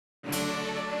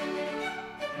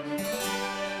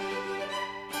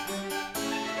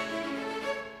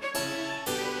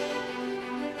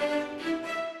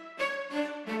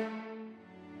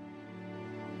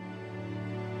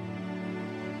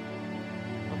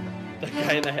The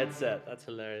guy in the headset. That's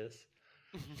hilarious.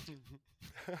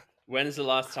 When is the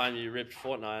last time you ripped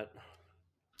Fortnite?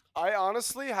 I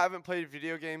honestly haven't played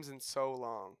video games in so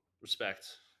long. Respect.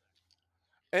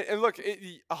 And look,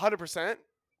 100%.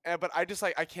 But I just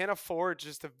like I can't afford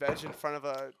just to veg in front of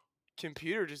a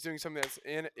computer just doing something that's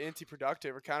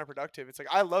anti-productive or counterproductive. It's like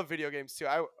I love video games too.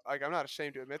 I'm not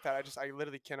ashamed to admit that. I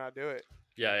literally cannot do it.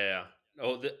 Yeah, yeah, yeah.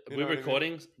 Oh, You we're know what I mean?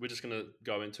 recording. We're just gonna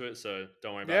go into it, so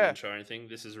don't worry about Yeah, intro or anything.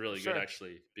 This is really good sure.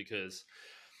 actually because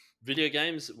video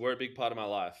games were a big part of my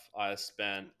life. I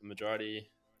spent a majority,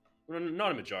 well,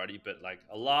 not a majority, but like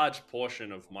a large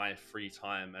portion of my free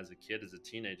time as a kid, as a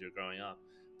teenager growing up,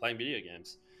 playing video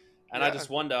games. And I Yeah. just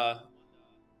wonder,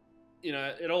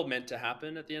 it all meant to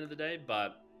happen at the end of the day,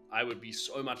 but I would be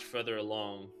so much further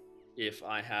along if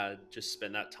I had just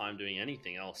spent that time doing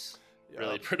anything else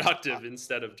really Yep. I, productive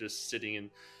instead of just sitting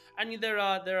in. And there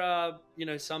are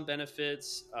some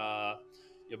benefits.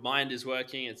 Your mind is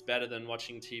working. It's better than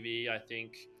watching TV. I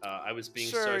think I was being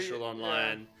sure. social Yeah.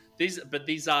 online.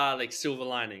 These are like silver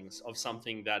linings of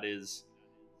something that is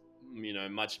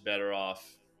much better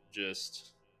off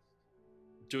just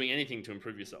doing anything to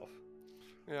improve yourself.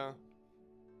 Yeah.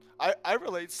 I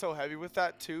relate so heavy with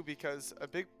that too because a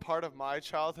big part of my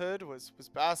childhood was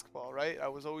basketball, right? I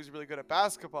was always really good at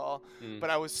basketball, Mm,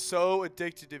 but I was so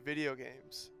addicted to video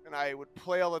games. And I would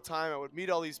play all the time. I would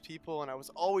meet all these people and I was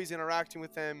always interacting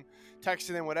with them,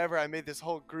 texting them, whatever. I made this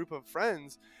whole group of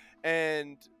friends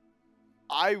and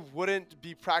I wouldn't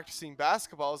be practicing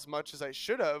basketball as much as I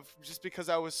should have just because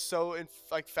I was so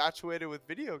like infatuated with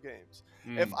video games.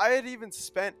 If mm. I had even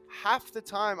spent half the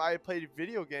time I had played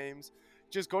video games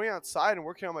just going outside and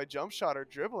working on my jump shot or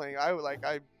dribbling, I would like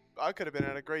I could have been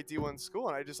at a great D1 school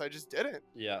and I just didn't.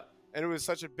 Yeah. And it was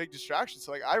such a big distraction.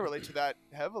 So like I relate to that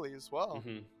heavily as well.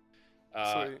 hmm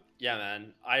Sweet. yeah,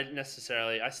 man. I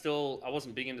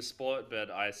wasn't big into sport, but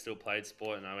I still played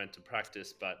sport and I went to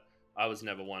practice. But I was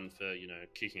never one for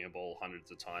kicking a ball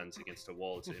hundreds of times against a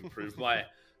wall to improve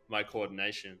my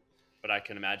coordination. But I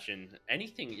can imagine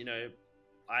anything.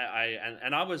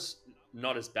 And I was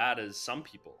not as bad as some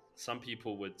people. Some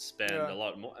people would spend Yeah. a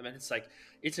lot more. I mean, it's like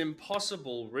it's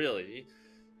impossible, really,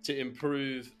 to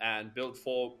improve and build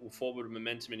forward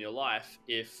momentum in your life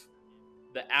if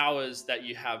the hours that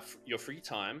you have your free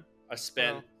time are Uh-huh.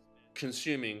 spent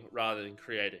consuming rather than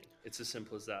creating. It's as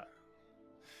simple as that.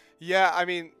 Yeah, I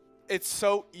mean, it's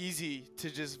so easy to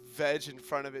just veg in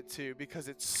front of it too because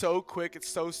it's so quick, it's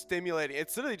so stimulating.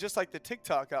 It's literally just like the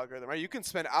TikTok algorithm, right? You can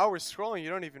spend hours scrolling, you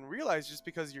don't even realize just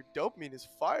because your dopamine is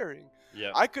firing.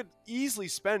 Yep. I could easily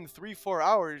spend 3, 4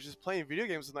 hours just playing video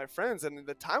games with my friends, and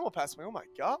the time will pass. I'm like, oh my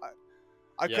god,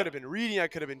 I could Yeah. have been reading, I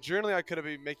could have been journaling, I could have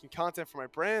been making content for my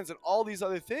brands, and all these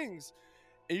other things.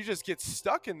 And you just get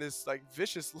stuck in this like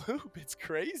vicious loop. It's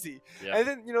crazy. Yeah. And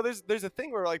then there's a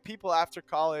thing where like people after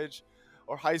college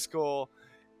or high school,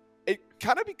 it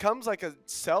kind of becomes like a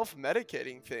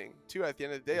self-medicating thing too at the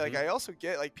end of the day. Like hmm I also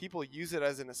get like people use it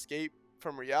as an escape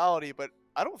from reality, but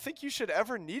I don't think you should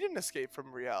ever need an escape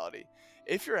from reality.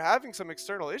 If you're having some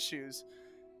external issues,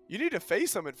 you need to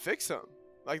face them and fix them.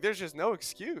 Like there's just no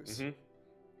excuse. hmm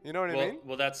You know what I Well, mean?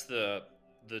 well, that's the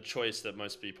choice that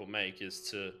most people make is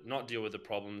to not deal with the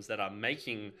problems that are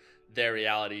making their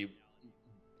reality.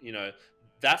 You know,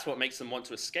 that's what makes them want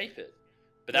to escape it.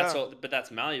 But that's Yeah. all. But that's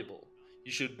malleable.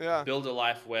 You should Yeah. build a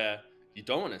life where you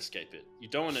don't want to escape it. You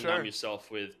don't want to numb Sure.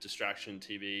 yourself with distraction,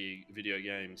 TV, video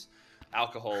games,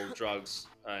 alcohol, drugs,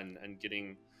 and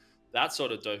getting that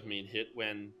sort of dopamine hit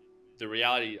when the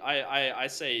reality I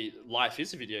say life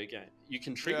is a video game. You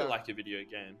can treat it Yeah. like a video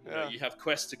game. Yeah. You have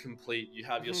quests to complete, you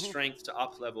have your strength to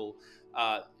up level,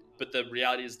 but the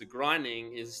reality is the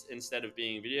grinding is, instead of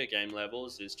being video game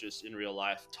levels, is just in real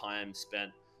life time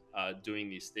spent doing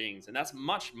these things, and that's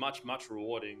much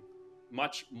rewarding,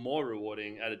 much more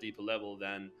rewarding at a deeper level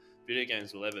than video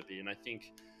games will ever be. And I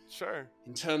think Sure.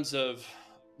 in terms of,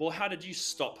 well, how did you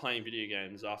stop playing video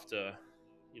games after,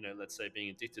 let's say, being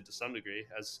addicted to some degree,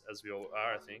 as we all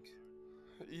are, I think.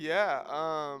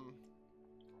 Yeah.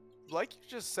 Like you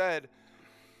just said,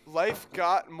 life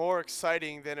got more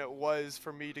exciting than it was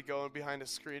for me to go behind a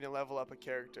screen and level up a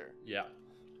character. Yeah.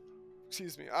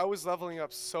 Excuse me. I was leveling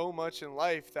up so much in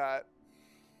life that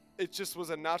it just was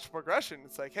a natural progression.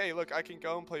 It's like, hey, look, I can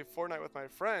go and play Fortnite with my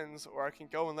friends, or I can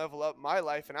go and level up my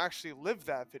life and actually live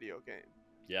that video game.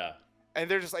 Yeah. And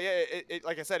they're just like, yeah,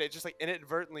 like I said, it just like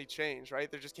inadvertently changed, right?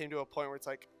 There just came to a point where it's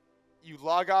like, you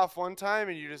log off one time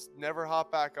and you just never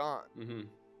hop back on. hmm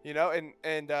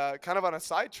And kind of on a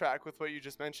sidetrack with what you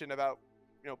just mentioned about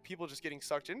people just getting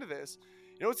sucked into this.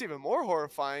 What's even more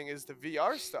horrifying is the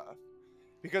VR stuff,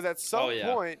 because at Oh some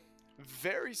yeah. point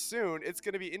very soon it's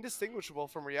going to be indistinguishable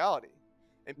from reality,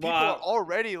 and people are Well,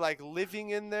 already like living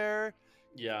in there.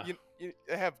 yeah.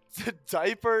 They have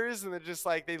diapers, and they're just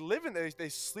like they live in they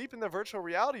sleep in the virtual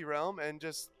reality realm and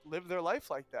just live their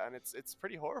life like that, and it's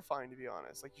pretty horrifying, to be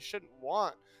honest. Like, you shouldn't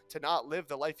want to not live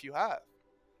the life you have.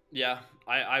 Yeah,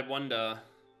 I wonder,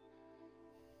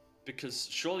 because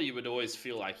surely you would always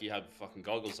feel like you have fucking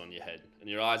goggles on your head and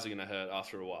your eyes are gonna hurt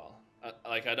after a while.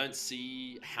 Like, I don't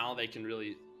see how they can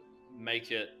really make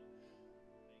it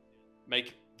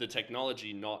make the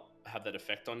technology not have that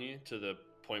effect on you to the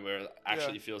point where it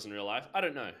actually feels in real life. I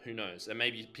don't know. Who knows? And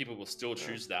maybe people will still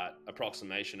choose that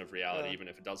approximation of reality, even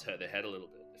if it does hurt their head a little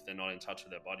bit, if they're not in touch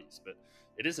with their bodies. But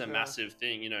it is a massive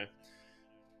thing, you know.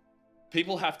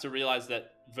 People have to realize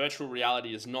that virtual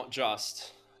reality is not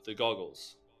just the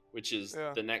goggles, which is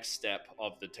the next step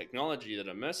of the technology that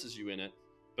immerses you in it.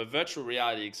 But virtual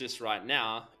reality exists right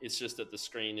now. It's just that the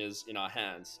screen is in our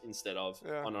hands instead of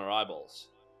on our eyeballs.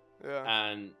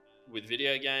 And with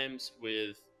video games,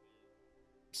 with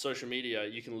social media,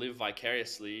 you can live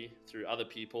vicariously through other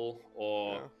people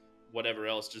or whatever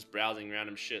else, just browsing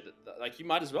random shit. Like, you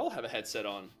might as well have a headset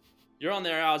on. You're on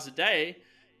there hours a day.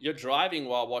 You're driving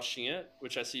while watching it,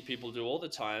 which I see people do all the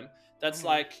time. That's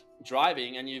like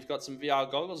driving and you've got some VR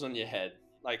goggles on your head.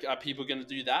 Like, are people going to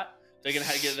do that? They're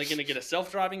gonna get a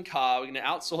self-driving car. We're gonna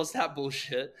outsource that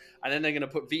bullshit, and then they're gonna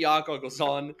put VR goggles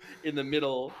on in the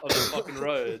middle of the fucking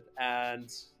road. And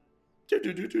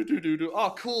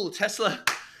oh, cool!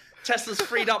 Tesla's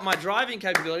freed up my driving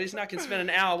capabilities. Now I can spend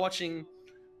an hour watching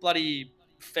bloody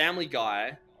Family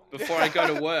Guy before I go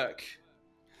to work.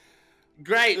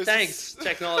 Great, thanks,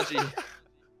 technology.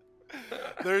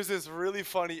 There's this really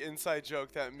funny inside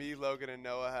joke that me, Logan, and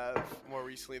Noah have more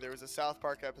recently. There was a South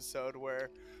Park episode where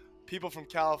people from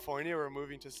California were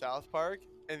moving to South Park,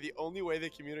 and the only way they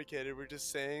communicated were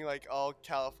just saying like all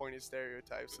California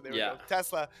stereotypes. So they would go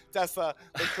Tesla,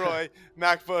 LaCroix,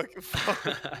 MacBook,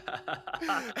 phone.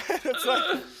 It's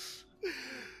like,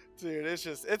 dude, it's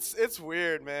just it's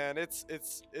weird, man. It's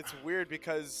weird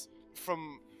because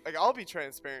from like, I'll be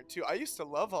transparent too. I used to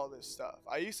love all this stuff.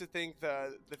 I used to think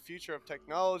the future of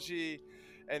technology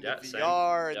and the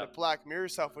VR and the Black Mirror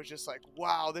stuff was just like,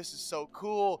 wow, this is so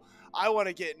cool. I want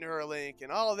to get Neuralink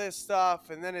and all this stuff.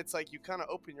 And then it's like you kind of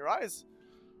open your eyes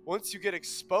once you get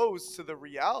exposed to the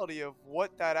reality of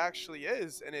what that actually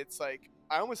is. And it's like,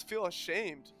 I almost feel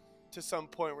ashamed to some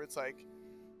point where it's like,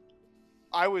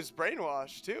 I was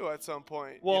brainwashed too at some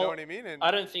point. Well, you know what I mean? And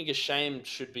I don't think ashamed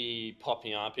should be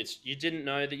popping up. It's you didn't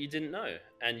know that you didn't know.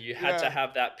 And you had to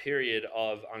have that period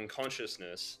of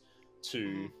unconsciousness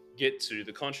to get to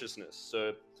the consciousness.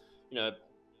 So, you know,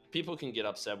 people can get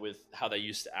upset with how they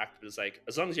used to act, but it's like,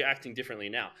 as long as you're acting differently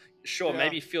now, sure,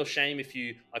 maybe feel shame if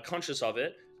you are conscious of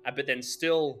it, but then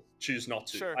still choose not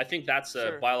to. Sure. I think that's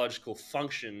a biological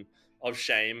function of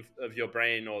shame, of your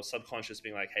brain or subconscious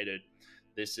being like, hey, dude,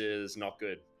 this is not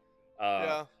good.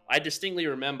 I distinctly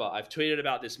remember, I've tweeted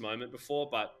about this moment before,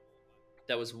 but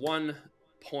there was one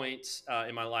point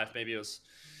in my life, maybe it was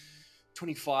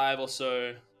 25 or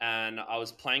so, and I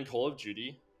was playing Call of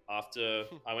Duty after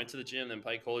I went to the gym and then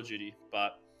played Call of Duty.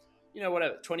 But, you know,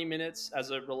 whatever, 20 minutes as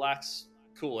a relax,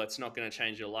 cool, that's not going to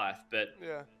change your life. But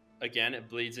again, it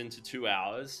bleeds into 2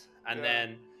 hours. And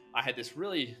then I had this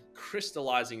really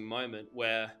crystallizing moment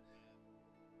where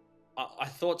I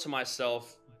thought to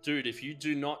myself, dude, if you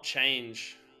do not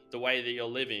change the way that you're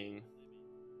living,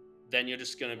 then you're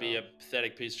just going to be a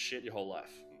pathetic piece of shit your whole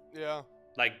life. Yeah.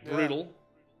 Like,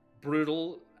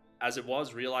 brutal as it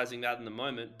was, realizing that in the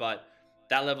moment, but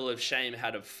that level of shame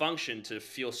had a function to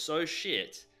feel so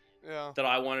shit that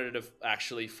I wanted to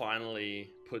actually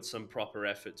finally put some proper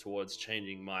effort towards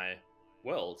changing my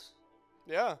world.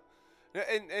 Yeah.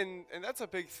 And that's a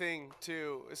big thing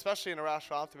too, especially in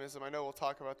Irrational Optimism. I know we'll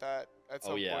talk about that at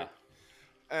some point.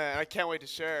 And I can't wait to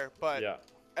share, but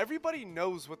everybody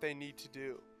knows what they need to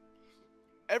do.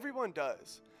 Everyone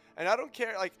does. And I don't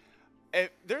care, like,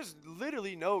 there's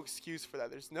literally no excuse for that.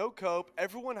 There's no cope.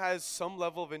 Everyone has some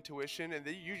level of intuition, and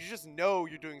you just know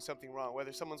you're doing something wrong,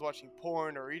 whether someone's watching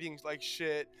porn or eating like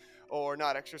shit or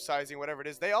not exercising, whatever it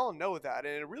is. They all know that,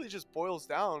 and it really just boils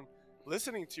down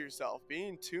listening to yourself, being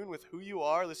in tune with who you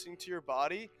are, listening to your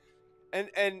body. And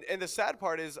the sad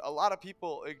part is a lot of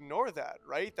people ignore that,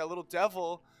 right? That little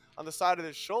devil on the side of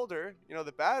their shoulder, you know,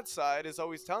 the bad side is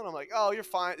always telling them like, oh, you're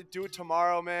fine. Do it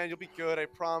tomorrow, man. You'll be good. I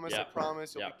promise. I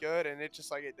promise you'll be good. And it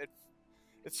just like,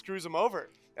 it screws them over.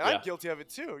 And I'm guilty of it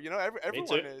too. You know,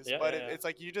 everyone is, but it's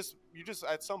like, you just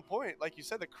at some point, like you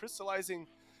said, the crystallizing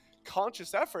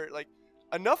conscious effort, like,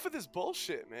 enough of this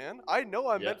bullshit, man. I know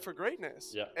I'm meant for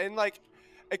greatness. And like,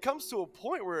 it comes to a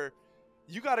point where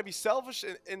you got to be selfish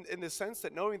in the sense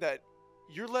that knowing that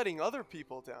you're letting other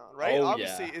people down, right? Oh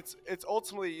Obviously, yeah. it's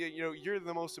ultimately you're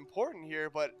the most important here,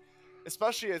 but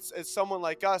especially it's someone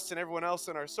like us and everyone else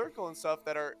in our circle and stuff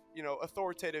that are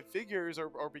authoritative figures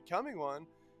or becoming one.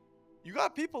 You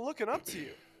got people looking up to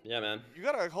you. Yeah, man. You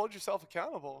got to hold yourself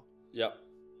accountable. Yep.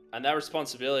 And that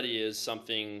responsibility is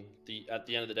something at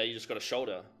the end of the day you just got to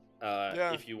shoulder.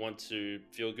 Yeah. If you want to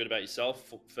feel good about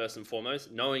yourself, first and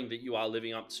foremost, knowing that you are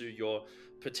living up to your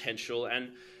potential,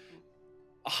 and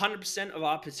 100% of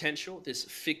our potential, this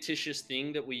fictitious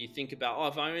thing that we think about, oh,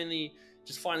 if I only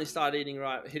just finally started eating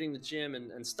right, hitting the gym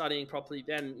and studying properly,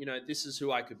 then, this is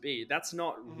who I could be. That's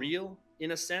not Hmm. real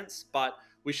in a sense, but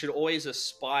we should always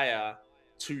aspire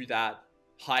to that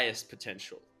highest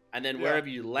potential. And then Yeah. wherever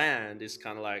you land is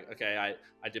kind of like, okay,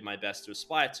 I did my best to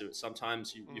aspire to it.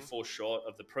 Sometimes you Hmm. fall short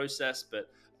of the process, but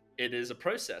it is a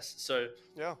process. So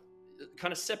Yeah.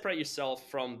 kind of separate yourself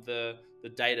from the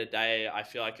day to day. I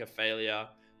feel like a failure,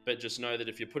 but just know that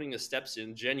if you're putting the steps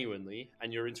in genuinely,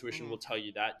 and your intuition Hmm. will tell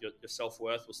you that, your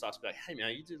self-worth will start to be like, hey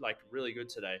man, you did like really good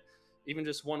today. Even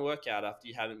just one workout after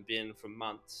you haven't been for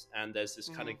months, and there's this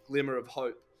kind Hmm. of glimmer of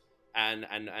hope and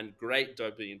great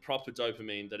dopamine, proper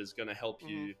dopamine that is going to help Hmm.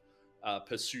 you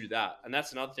pursue that. And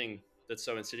that's another thing that's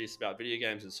so insidious about video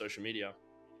games and social media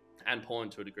and porn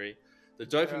to a degree. The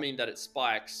Yeah. dopamine that it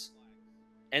spikes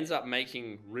ends up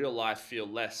making real life feel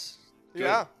less good.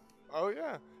 Yeah. Oh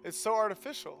yeah. It's so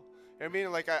artificial. I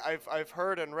mean, like I've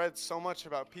heard and read so much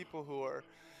about people who are,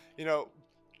 you know,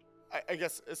 I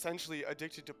guess essentially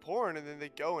addicted to porn, and then they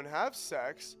go and have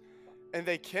sex, and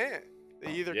they can't.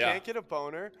 They either Yeah. can't get a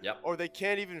boner, Yep. or they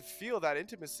can't even feel that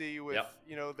intimacy with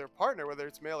Yep. their partner, whether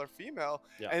it's male or female.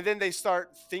 Yep. And then they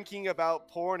start thinking about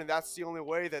porn, and that's the only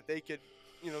way that they could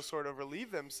sort of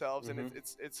relieve themselves. And Mm-hmm.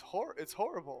 it's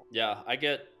horrible. Yeah, I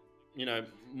get,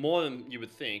 more than you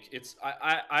would think.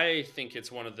 I think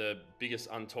it's one of the biggest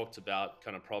untalked about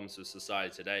kind of problems with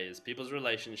society today is people's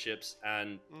relationships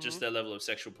and just Hmm. their level of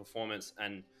sexual performance,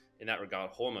 and in that regard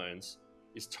hormones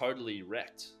is totally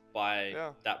wrecked by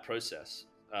Yeah. that process,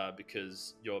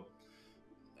 because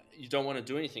you don't want to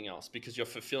do anything else because you're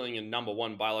fulfilling a number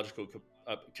one biological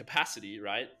capacity,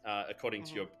 right? According to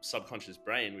Hmm. your subconscious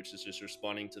brain, which is just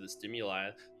responding to the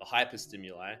stimuli, the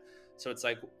hyperstimuli. So it's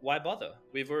like, why bother?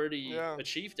 We've already Yeah.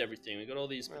 achieved everything. We've got all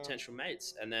these Yeah. potential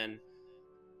mates. And then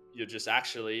you're just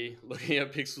actually looking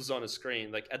at pixels on a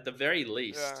screen. Like, at the very Yeah.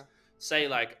 least, say,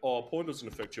 like, oh, porn doesn't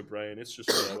affect your brain. It's just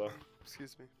whatever.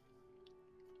 Excuse me.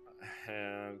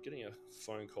 I'm getting a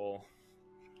phone call.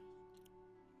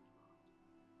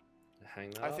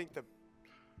 Hang that I up. think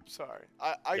sorry.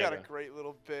 I Yeah, got a go. great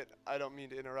little bit. I don't mean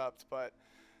to interrupt, but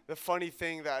the funny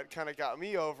thing that kind of got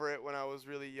me over it when I was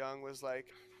really young was like,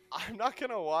 I'm not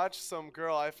gonna watch some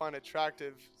girl I find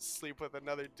attractive sleep with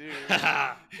another dude.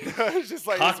 It's just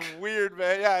like Cuck. this weird,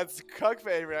 man. Yeah, it's cuck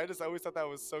favorite. I just always thought that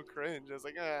was so cringe. I was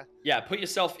like, Yeah, put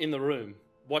yourself in the room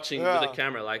watching with a yeah,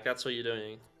 camera. Like, that's what you're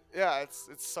doing. yeah. It's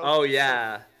so Oh so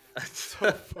yeah. so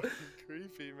fucking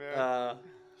creepy, man. uh,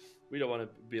 we don't want to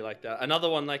be like that. Another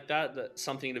one like that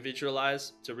something to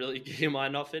visualize to really get your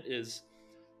mind off it is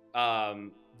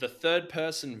the third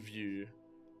person view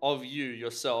of you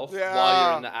yourself while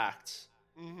you're in Yeah. the act.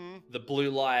 Mhm. The blue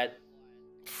light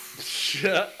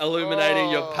illuminating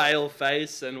your Oh. pale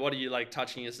face, and what are you like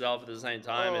touching yourself at the same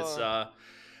time? Oh.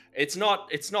 It's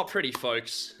not pretty,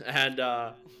 folks, and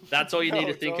that's all you need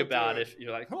to No, think don't do about. it. If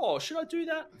you're like, oh, should I do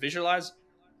that? Visualize.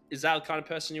 Is that the kind of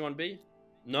person you want to be?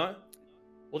 No.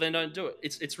 Well, then don't do it.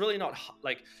 It's really not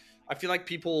like, I feel like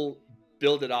people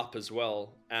build it up as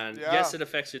well, and Yeah. yes, it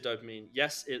affects your dopamine.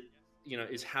 Yes, it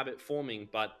is habit forming,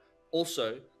 but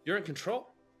also you're in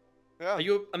control. Are Yeah.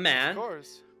 you a Of man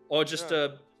course. or just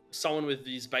Yeah. someone with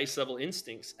these base level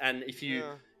instincts? And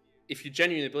Yeah. if you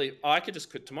genuinely believe, oh, I could just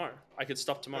quit tomorrow, I could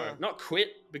stop tomorrow, Yeah. not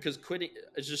quit, because quitting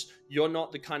is just, you're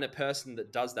not the kind of person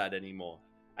that does that anymore,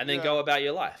 and then Yeah. go about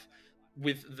your life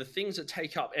with the things that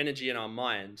take up energy in our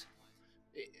mind,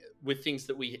 with things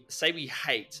that we say we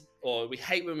hate, or we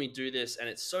hate when we do this and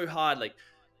it's so hard. Like,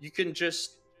 you can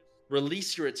just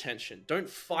release your attention. Don't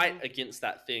fight Mhm. against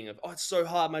that thing of, oh, it's so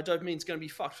hard, my dopamine's going to be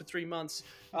fucked for 3 months,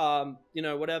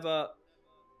 whatever.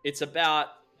 It's about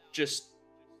just,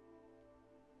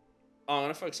 oh, I'm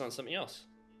going to focus on something else.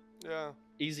 Yeah.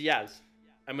 Easy as.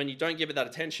 And when you don't give it that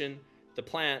attention, the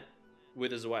plant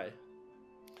withers away.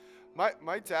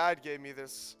 My dad gave me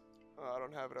this. I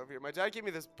don't have it over here. My dad gave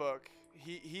me this book.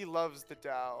 He loves the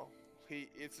Tao.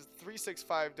 It's a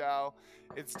 365 Tao.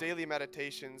 It's daily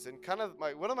meditations, and kind of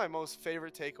one of my most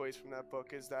favorite takeaways from that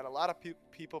book is that a lot of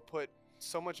people put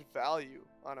so much value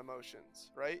on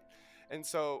emotions, right? And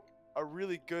so a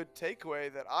really good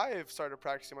takeaway that I have started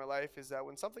practicing in my life is that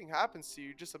when something happens to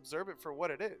you, just observe it for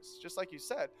what it is. Just like you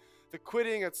said, the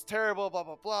quitting, it's terrible, blah,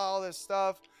 blah, blah, all this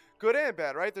stuff. Good and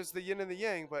bad, right? There's the yin and the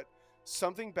yang, but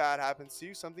something bad happens to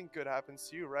you, something good happens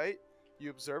to you, right? You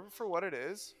observe it for what it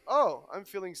is. Oh, I'm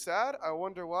feeling sad. I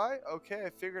wonder why. Okay, I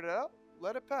figured it out.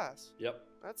 Let it pass. Yep.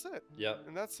 That's it. Yep.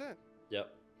 And that's it.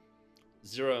 Yep.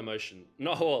 Zero emotion.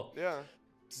 No, well, Yeah.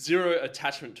 zero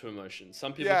attachment to emotion.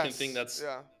 Some people can think that's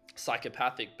yeah.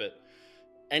 psychopathic, but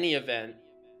any event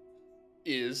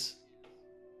is,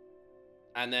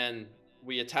 and then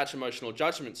we attach emotional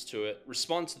judgments to it,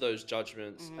 respond to those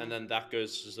judgments, Mhm. and then that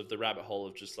goes just of the rabbit hole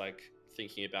of just like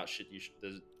thinking about shit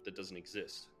that doesn't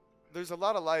exist. There's a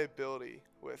lot of liability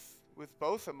with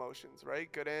both emotions,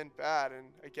 right? Good and bad.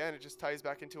 And again, it just ties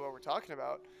back into what we're talking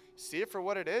about. See it for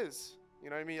what it is. You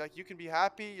know what I mean? Like you can be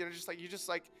happy, you know,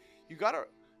 you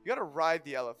gotta ride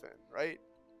the elephant, right?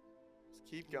 Just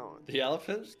keep going. The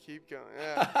elephant? Just keep going.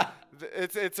 Yeah.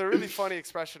 It's a really funny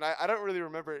expression. I don't really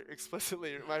remember it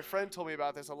explicitly. My friend told me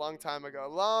about this a long time ago,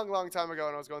 long time ago,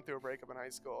 when I was going through a breakup in high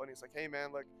school. And he's like, hey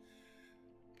man, look,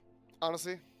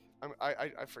 honestly,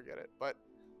 I forget it, but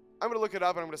I'm gonna look it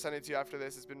up and I'm gonna send it to you after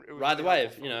this. It was Ride the really wave,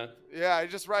 helpful. you know. Yeah, I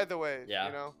just ride the wave. Yeah.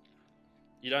 You know.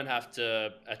 You don't have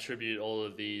to attribute all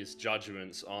of these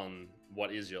judgments on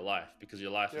what is your life, because your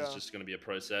life is Yeah. just going to be a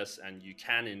process and you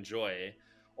can enjoy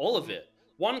all of it.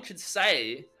 One could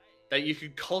say that you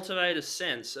could cultivate a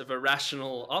sense of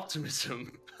irrational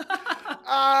optimism.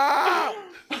 Ah!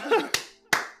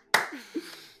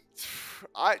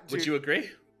 Would Dude, you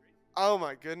agree? oh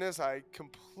my goodness, I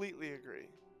completely agree.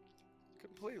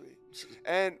 Completely.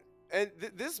 And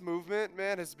this movement,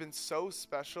 man, has been so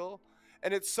special,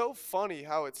 and it's so funny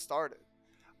how it started.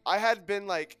 I had been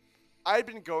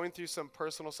going through some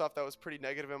personal stuff that was pretty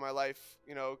negative in my life,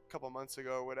 you know, a couple months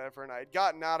ago or whatever, and I had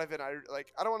gotten out of it. And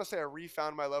I don't want to say I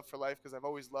refound my love for life, because I've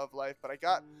always loved life, but I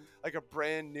got like a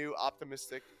brand new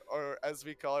optimistic, or as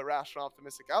we call it, rational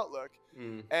optimistic outlook.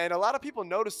 Mm. And a lot of people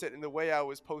noticed it in the way I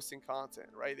was posting content,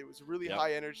 right? It was really Yep.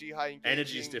 high energy, high engaging.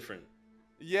 Energy's different.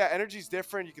 Yeah, energy's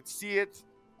different. You can see it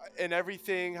in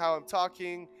everything, how I'm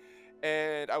talking.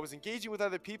 And I was engaging with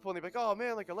other people, and they'd be like, oh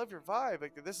man, like I love your vibe.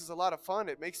 Like this is a lot of fun.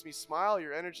 It makes me smile.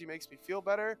 Your energy makes me feel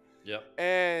better. Yep.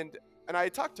 And I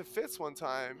talked to Fitz one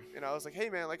time, and I was like, hey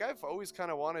man, like I've always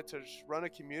kind of wanted to run a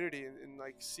community and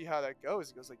like see how that goes.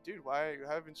 He goes like, dude, why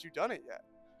haven't you done it yet?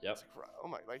 Yep. Like, oh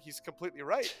my, like he's completely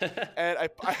right. And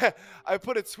I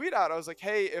put a tweet out. I was like,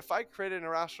 hey, if I created an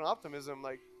Irrational Optimism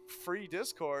like free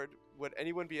Discord, would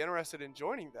anyone be interested in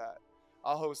joining that?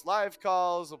 I'll host live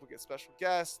calls. We'll get special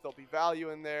guests. There'll be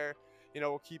value in there. You know,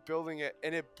 we'll keep building it.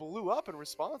 And it blew up in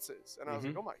responses. And I was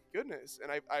like, oh my goodness.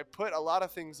 And I put a lot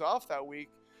of things off that week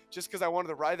just because I wanted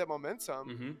to ride that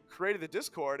momentum. Created the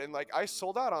Discord, and like I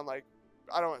sold out on like,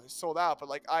 I don't want to say sold out, but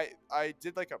like I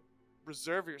did like a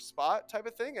reserve your spot type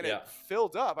of thing, and it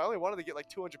filled up. I only wanted to get like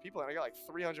 200 people, and I got like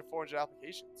 300, 400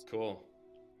 applications. Cool.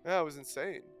 Yeah, it was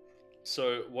insane.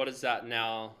 So what has that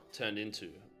now turned into?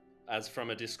 As from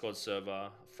a Discord server,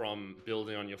 from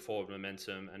building on your forward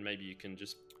momentum, and maybe you can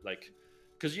just like,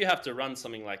 because you have to run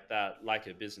something like that like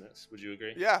a business. Would you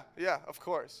agree? Yeah, of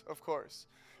course.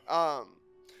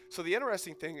 So the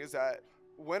interesting thing is that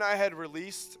when I had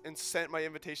released and sent my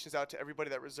invitations out to everybody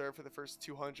that reserved for the first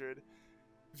 200,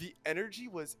 the energy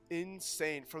was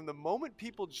insane. From the moment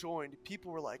people joined,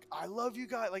 people were like, I love you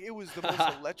guys. Like it was the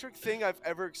most electric thing I've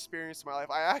ever experienced in my life.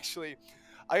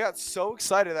 I got so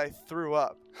excited I threw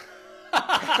up.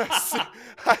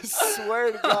 I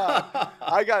swear to God,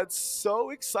 I got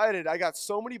so excited. I got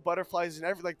so many butterflies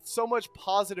and so much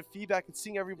positive feedback, and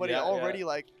seeing everybody already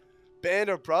like band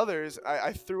of brothers.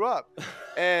 I threw up,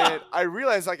 and I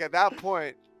realized like at that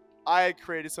point, I had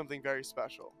created something very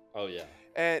special. Oh yeah.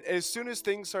 And as soon as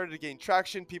things started to gain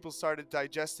traction, people started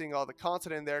digesting all the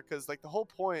content in there, because like the whole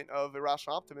point of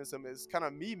Irrational Optimism is kind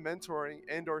of me mentoring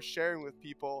and or sharing with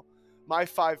people my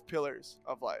 5 pillars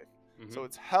of life. So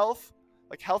it's health,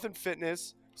 like health and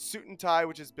fitness, suit and tie,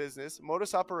 which is business,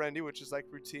 modus operandi, which is like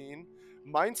routine,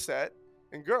 mindset,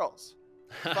 and girls.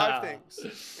 5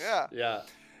 things. Yeah. Yeah.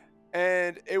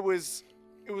 And it was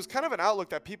kind of an outlook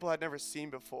that people had never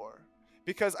seen before,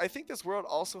 because I think this world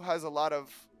also has a lot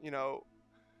of, you know,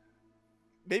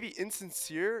 maybe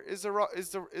insincere is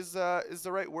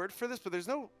the right word for this, but there's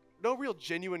no real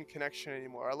genuine connection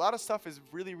anymore. A lot of stuff is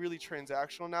really, really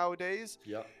transactional nowadays.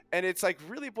 Yep. And it's like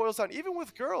really boils down, even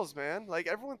with girls, man. Like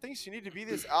everyone thinks you need to be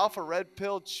this alpha red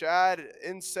pill Chad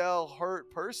incel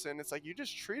hurt person. It's like you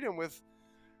just treat them with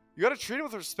you got to treat them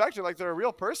with respect and like they're a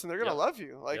real person. They're gonna Yep. love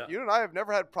you. Like Yep. you and I have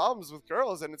never had problems with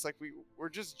girls, and it's like we're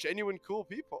just genuine cool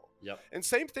people. Yep. And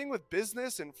same thing with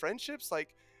business and friendships.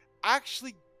 Like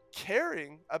actually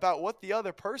caring about what the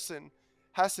other person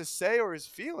has to say or is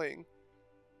feeling.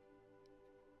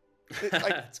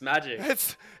 It's magic.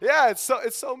 It's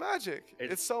so magic.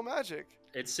 It's so magic.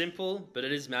 It's simple, but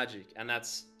it is magic, and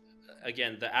that's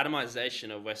again the atomization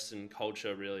of Western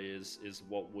culture. Really is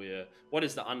what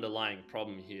is the underlying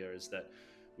problem here is that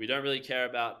we don't really care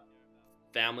about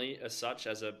family as such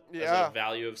as a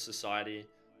value of society.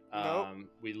 Nope.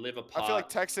 We live apart. I feel like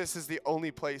Texas is the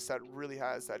only place that really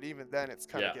has that. Even then, it's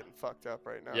kind of getting fucked up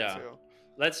right now too.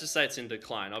 Let's just say it's in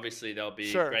decline. Obviously, there'll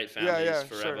be great families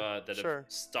forever that have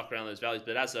stuck around those values.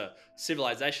 But as a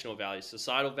civilizational value,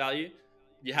 societal value,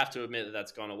 you have to admit that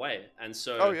that's gone away. And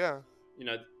so, you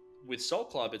know, with Soul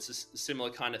Club, it's a similar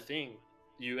kind of thing.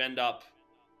 You end up,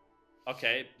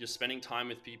 okay, you're spending time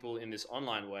with people in this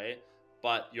online way,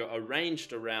 but you're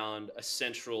arranged around a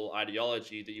central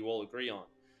ideology that you all agree on.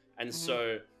 And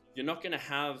so you're not going to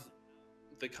have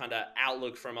the kind of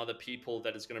outlook from other people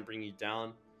that is going to bring you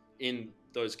down in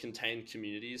those contained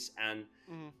communities. And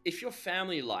if your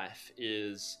family life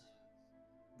is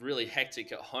really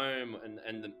hectic at home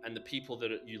and the people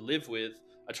that you live with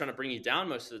are trying to bring you down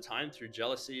most of the time through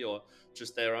jealousy or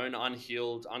just their own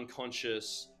unhealed,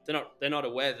 unconscious, they're not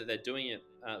aware that they're doing it.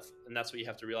 And that's what you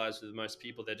have to realize with most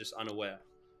people, they're just unaware.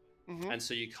 And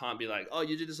so you can't be like, oh,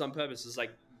 you did this on purpose. It's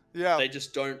like, they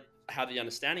just don't have the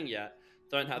understanding yet,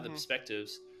 don't have the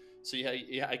perspectives. So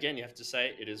you have to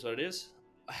say, it is what it is.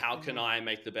 How can I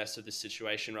make the best of this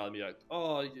situation rather than be like,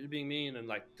 oh, you're being mean, and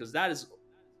like, because that is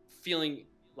feeling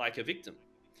like a victim.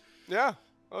 Yeah.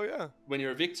 Oh yeah. When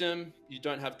you're a victim, you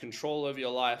don't have control over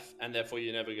your life, and therefore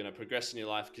you're never going to progress in your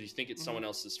life because you think it's someone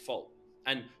else's fault.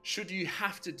 And should you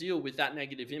have to deal with that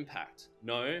negative impact?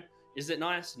 No. Is it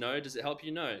nice? No. Does it help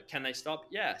you? No. Can they stop?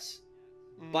 Yes.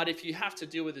 But if you have to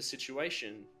deal with the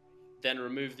situation, then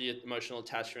remove the emotional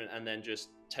attachment and then just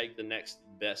take the next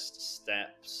best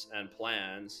steps and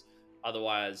plans.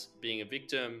 Otherwise, being a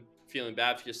victim, feeling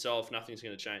bad for yourself, nothing's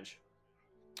going to change.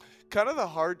 Kind of the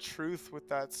hard truth with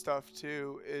that stuff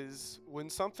too is when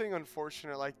something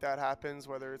unfortunate like that happens,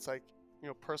 whether it's like, you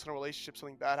know, personal relationship,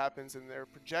 something bad happens and they're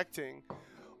projecting,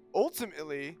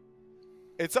 ultimately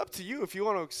it's up to you if you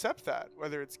want to accept that,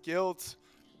 whether it's guilt,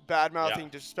 bad mouthing,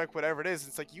 disrespect, whatever it is.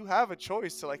 It's like you have a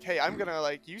choice to like, hey, I'm gonna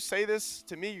like, you say this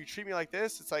to me, you treat me like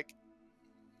this. It's like,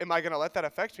 am I gonna let that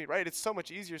affect me? Right? It's so much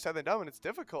easier said than done, and it's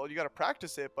difficult. You got to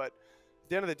practice it, but at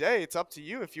the end of the day, it's up to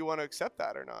you if you want to accept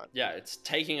that or not. Yeah, it's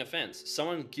taking offense.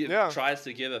 Someone tries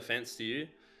to give offense to you,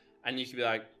 and you can be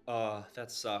like, oh,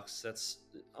 that sucks. That's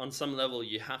on some level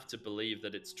you have to believe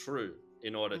that it's true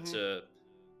in order to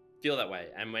feel that way.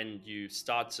 And when you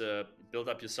start to build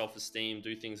up your self-esteem,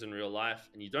 do things in real life,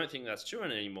 and you don't think that's true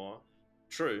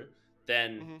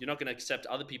then you're not going to accept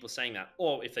other people saying that.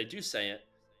 Or if they do say it,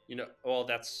 you know, well,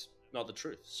 that's not the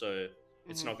truth. So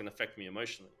it's not going to affect me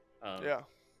emotionally.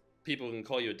 People can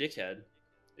call you a dickhead.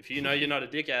 If you know you're not a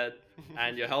dickhead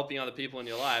and you're helping other people in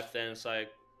your life, then it's like,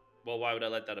 well, why would I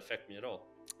let that affect me at all?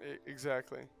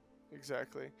 Exactly.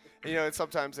 And, you know,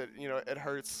 sometimes it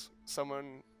hurts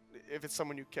someone. If it's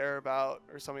someone you care about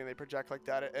or something they project like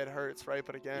that, it hurts, right?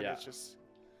 But again, it's just.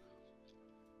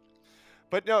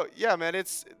 But no, yeah, man,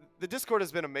 the Discord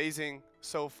has been amazing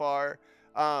so far.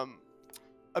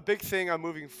 A big thing I'm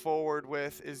moving forward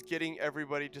with is getting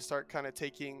everybody to start kind of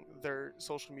taking their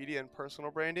social media and personal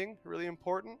branding really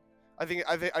important.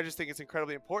 I just think it's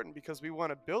incredibly important because we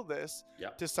want to build this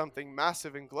to something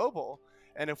massive and global.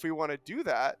 And if we want to do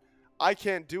that, I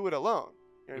can't do it alone.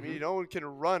 You know what I mean? No one can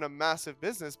run a massive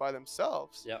business by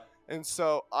themselves. Yeah. And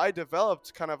so I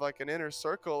developed kind of like an inner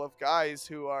circle of guys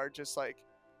who are just like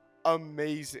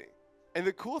amazing. And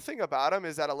the cool thing about them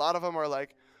is that a lot of them are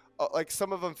like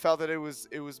some of them felt that it was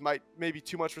maybe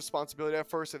too much responsibility at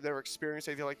first if they never experienced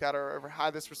anything like that or ever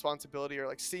had this responsibility or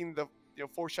like seen the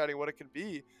foreshadowing what it could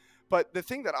be. But the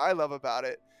thing that I love about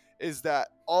it is that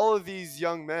all of these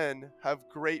young men have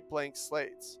great blank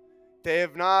slates. They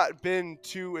have not been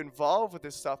too involved with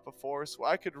this stuff before, so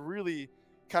I could really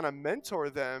kind of mentor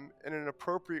them in an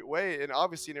appropriate way and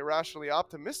obviously an irrationally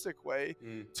optimistic way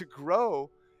to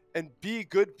grow and be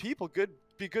good people,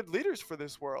 be good leaders for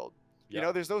this world. You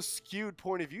know, there's no skewed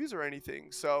point of views or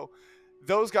anything. So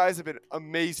those guys have been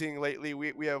amazing lately.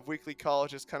 We have weekly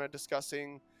calls just kind of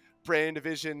discussing brand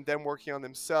division, them working on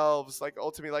themselves. Like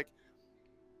ultimately, like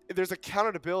there's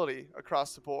accountability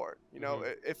across the board. You know,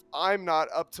 if I'm not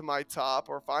up to my top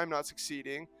or if I'm not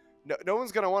succeeding, no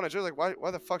one's going to want to judge. Like,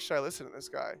 why the fuck should I listen to this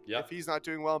guy? If he's not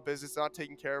doing well in business, not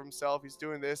taking care of himself, he's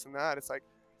doing this and that. It's like,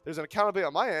 there's an accountability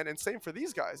on my end, and same for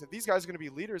these guys. If these guys are going to be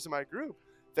leaders in my group,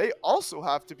 they also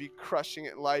have to be crushing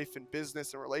it in life and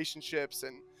business and relationships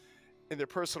and in their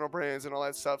personal brands and all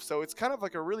that stuff. So it's kind of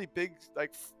like a really big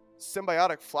like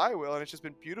symbiotic flywheel, and it's just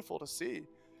been beautiful to see.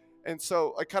 And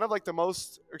so like kind of like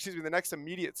the next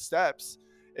immediate steps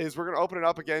is we're going to open it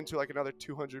up again to like another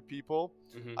 200 people.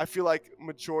 Mm-hmm. I feel like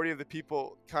majority of the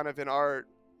people kind of in our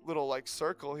little like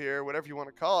circle here, whatever you want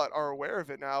to call it, are aware of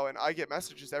it now. And I get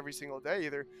messages every single day,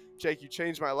 either Jake, you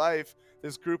changed my life.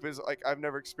 This group is like, I've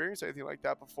never experienced anything like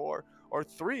that before. Or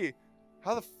 3,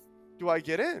 how the do I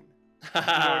get in? You know what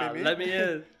I mean? Let me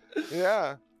in.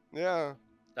 Yeah.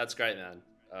 That's great, man.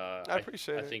 I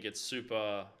appreciate it. I think it's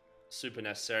super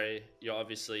necessary. You're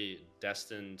obviously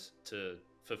destined to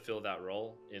fulfill that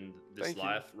role in this Thank you.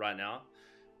 life right now,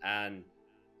 and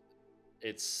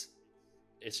it's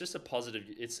just a positive.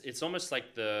 It's almost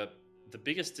like the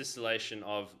biggest distillation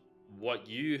of what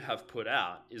you have put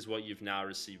out is what you've now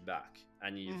received back,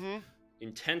 and you've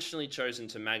intentionally chosen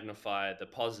to magnify the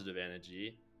positive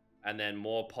energy, and then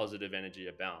more positive energy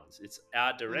abounds. It's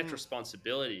our direct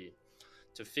responsibility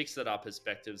to fix that our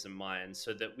perspectives and minds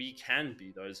so that we can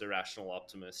be those irrational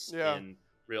optimists in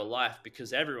real life,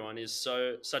 because everyone is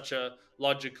such a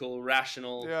logical,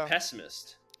 rational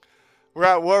pessimist. We're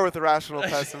at war with the rational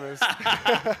pessimists.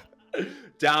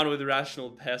 Down with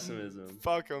rational pessimism.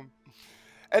 Fuck them.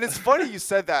 And it's funny you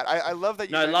said that. I love that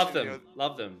you No, love them. You know,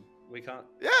 love them. We can't.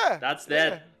 Yeah. That's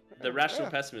the rational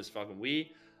pessimists. Fuck them.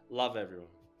 We love everyone.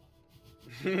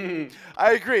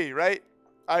 I agree, right?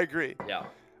 I agree. Yeah.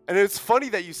 And it's funny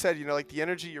that you said, you know, like the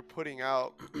energy you're putting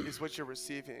out is what you're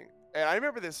receiving. And I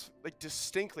remember this like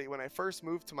distinctly when I first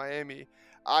moved to Miami.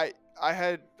 I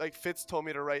had like Fitz told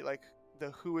me to write like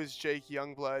the Who is Jake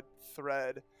Youngblood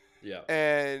thread. Yeah.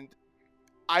 And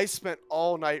I spent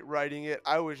all night writing it.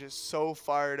 I was just so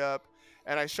fired up.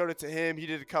 And I showed it to him. He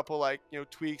did a couple like, you know,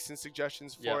 tweaks and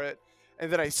suggestions for it.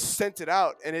 And then I sent it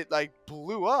out and it like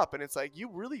blew up. And it's like, you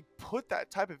really put that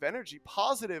type of energy,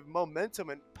 positive momentum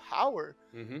and power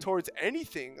towards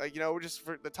anything. Like, you know, just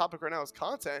for the topic right now is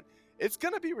content. It's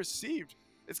going to be received.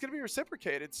 It's going to be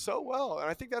reciprocated so well. And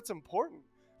I think that's important.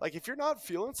 Like if you're not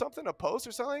feeling something, a post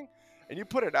or something, and you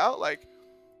put it out, like,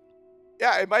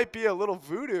 yeah, it might be a little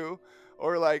voodoo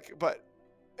or like, but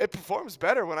it performs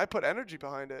better when I put energy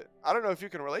behind it. I don't know if you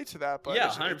can relate to that, but yeah,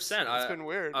 100%. It's been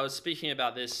weird. I was speaking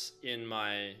about this in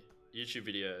my YouTube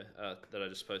video that I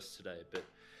just posted today, but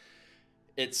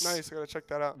it's nice. I gotta check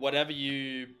that out. Whatever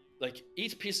you like,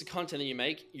 each piece of content that you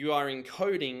make, you are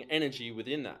encoding energy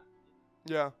within that.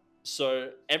 Yeah.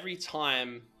 So every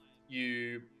time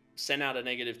you send out a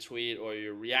negative tweet or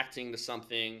you're reacting to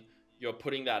something, you're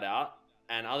putting that out,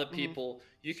 and other people,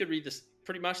 you could read this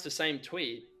pretty much the same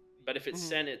tweet, but if it's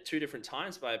sent at 2 different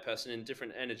times by a person in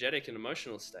different energetic and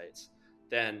emotional states,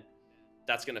 then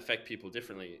that's going to affect people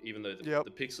differently, even though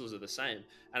the pixels are the same.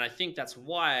 And I think that's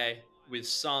why with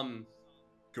some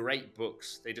great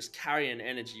books, they just carry an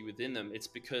energy within them. It's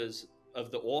because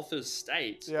of the author's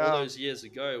state all those years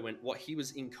ago, when what he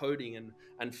was encoding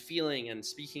and feeling and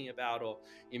speaking about or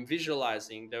in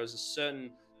visualizing, there was a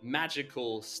certain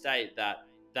magical state that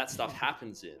stuff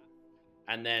happens in.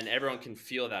 And then everyone can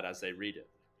feel that as they read it.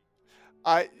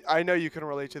 I know you can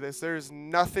relate to this. There's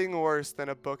nothing worse than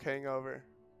a book hangover.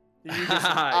 You just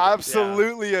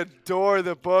absolutely adore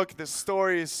the book. The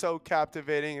story is so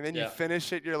captivating, and then you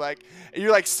finish it. You're like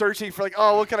searching for like,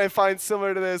 oh, what can I find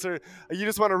similar to this, or you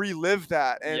just want to relive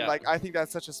that. And like, I think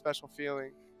that's such a special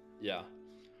feeling. Yeah.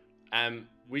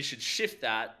 We should shift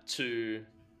that to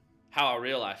how our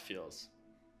real life feels.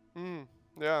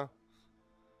 Yeah.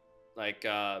 Like,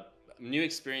 new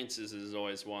experiences is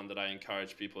always one that I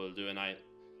encourage people to do, and I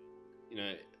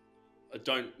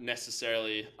don't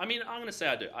necessarily, I mean, I'm going to say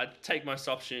I do. I take most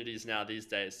opportunities now these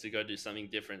days to go do something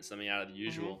different, something out of the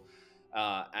usual.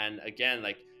 And again,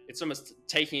 like, it's almost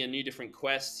taking a new different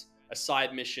quest, a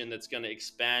side mission that's going to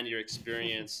expand your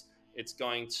experience. It's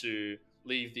going to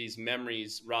leave these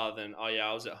memories rather than, oh yeah,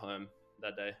 I was at home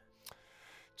that day.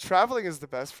 Traveling is the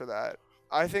best for that.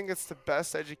 I think it's the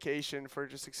best education for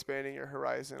just expanding your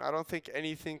horizon. I don't think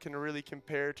anything can really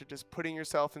compare to just putting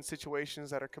yourself in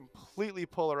situations that are completely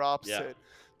polar opposite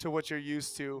to what you're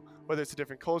used to, whether it's a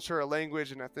different culture, a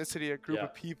language, an ethnicity, a group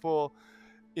of people,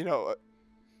 you know,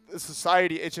 a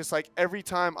society. It's just like every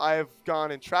time I've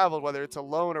gone and traveled, whether it's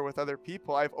alone or with other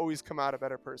people, I've always come out a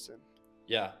better person.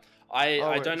 Yeah.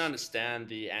 I don't understand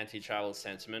the anti-travel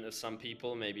sentiment of some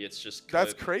people. Maybe it's just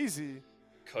that's crazy.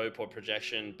 Cope or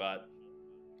projection, but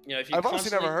you know, if I've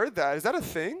honestly never heard that. Is that a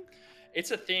thing?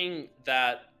 It's a thing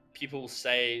that people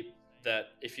say that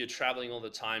if you're traveling all the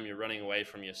time, you're running away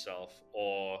from yourself,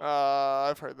 or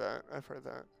I've heard that. I've heard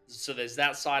that. so there's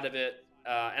that side of it.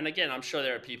 And again, I'm sure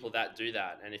there are people that do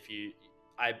that. And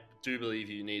I do believe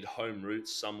you need home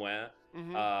roots somewhere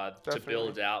Mm-hmm. to Definitely.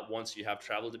 build out once you have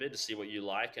traveled a bit to see what you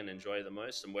like and enjoy the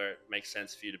most and where it makes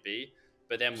sense for you to be.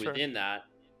 But then Sure. within that,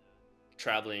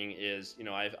 traveling is,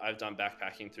 I've done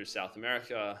backpacking through South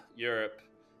America, Europe,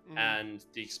 Mm-hmm. and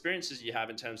the experiences you have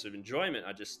in terms of enjoyment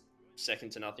are just second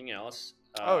to nothing else.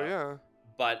 Oh yeah.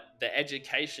 But the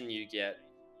education you get,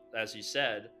 as you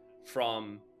said,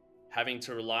 from having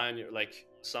to rely on your, like,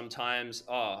 sometimes,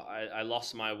 I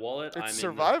lost my wallet, It's I'm in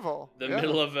survival. the Yeah.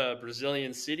 middle of a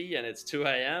Brazilian city and it's 2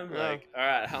 a.m. Yeah. Like, all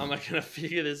right, how am I gonna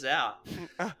figure this out?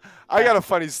 I got a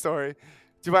funny story.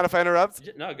 Do you mind if I interrupt?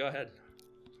 No, go ahead.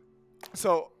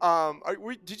 So,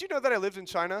 did you know that I lived in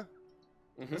China?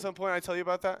 At Hmm. some point, I tell you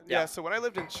about that. Yeah. Yeah. So when I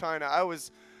lived in China, I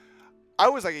was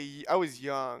like I was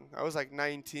young. I was like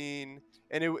 19,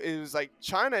 and it was like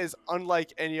China is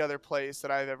unlike any other place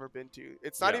that I've ever been to.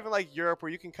 It's not Yeah. even like Europe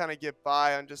where you can kind of get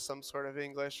by on just some sort of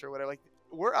English or whatever. Like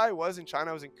where I was in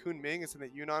China, I was in Kunming. It's in the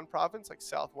Yunnan province, like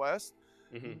southwest.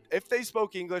 Hmm. If they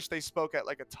spoke English, they spoke at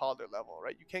like a toddler level,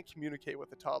 right? You can't communicate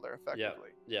with a toddler Yeah. effectively.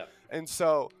 Yeah. And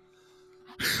so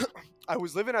I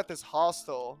was living at this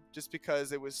hostel just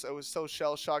because I was so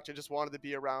shell shocked. I just wanted to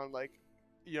be around like,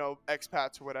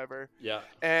 expats or whatever. Yeah.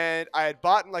 And I had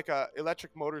bought like a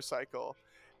electric motorcycle,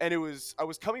 and I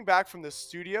was coming back from the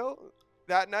studio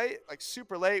that night, like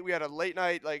super late. We had a late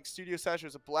night like studio session. It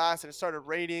was a blast, and it started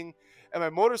raining, and my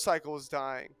motorcycle was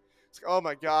dying. It's like, oh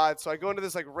my god! So I go into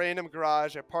this like random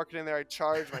garage. I park it in there. I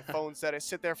charge my phone's dead. I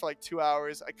sit there for like 2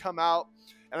 hours. I come out,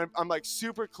 and I'm like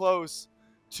super close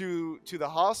to the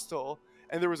hostel,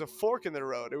 and there was a fork in the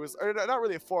road. It was or not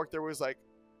really a fork. There was like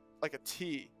a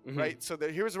T, Hmm. right? So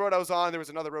here's the road I was on. There was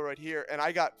another road right here, and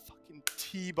I got fucking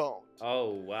T-boned.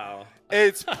 Oh, wow.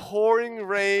 It's pouring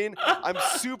rain. I'm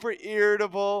super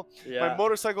irritable. My Yeah.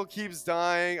 motorcycle keeps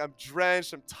dying. I'm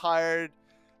drenched. I'm tired,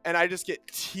 and I just get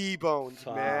T-boned,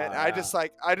 man.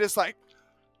 Fuck.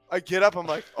 I get up. I'm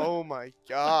like, oh my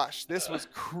gosh, this was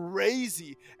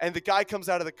crazy. And the guy comes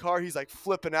out of the car. He's like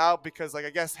flipping out because, like, I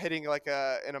guess hitting like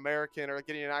an American or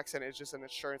getting an accident is just an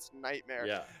insurance nightmare.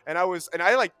 Yeah. And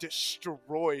I like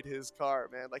destroyed his car,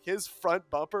 man. Like his front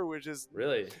bumper was just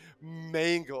Really?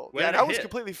 mangled. Where Yeah, did and I it was hit?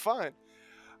 completely fine.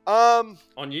 Um,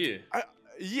 On you? I,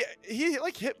 yeah, he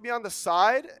like hit me on the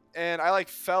side, and I like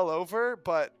fell over,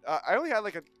 but I only had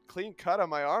like a clean cut on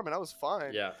my arm, and I was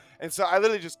fine. Yeah. And so I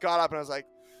literally just got up and I was like,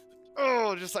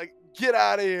 oh, just like get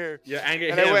out of here. You're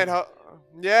angry at And I him. went,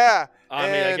 yeah. I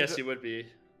mean, I And guess you would be.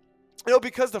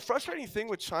 because the frustrating thing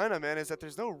with China, man, is that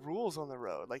there's no rules on the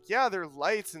road. Like, yeah, there are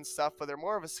lights and stuff, but they're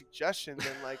more of a suggestion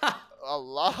than like a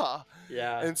law.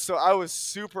 Yeah. And so I was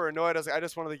super annoyed. I was like, I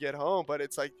just wanted to get home, but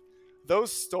it's like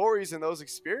those stories and those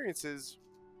experiences.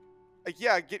 Like,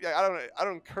 yeah, I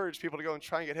don't encourage people to go and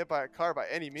try and get hit by a car by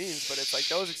any means, but it's like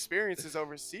those experiences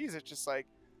overseas. It's just like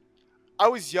I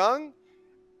was young.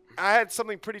 I had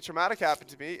something pretty traumatic happen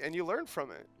to me, and you learn from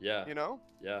it. Yeah. You know,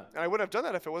 Yeah. and I wouldn't have done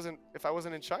that if I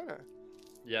wasn't in China.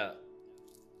 Yeah.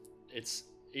 It's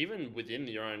even within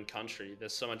your own country,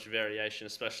 there's so much variation,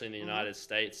 especially in the Hmm. United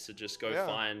States, to just go Yeah.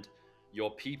 find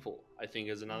your people. I think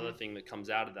is another Hmm. thing that comes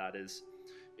out of that is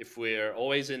if we're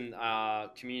always in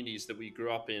communities that we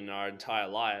grew up in our entire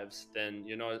lives, then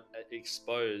you're not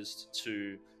exposed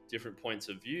to different points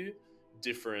of view,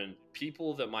 different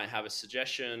people that might have a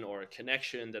suggestion or a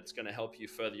connection that's going to help you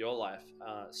further your life.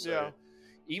 So Yeah.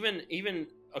 even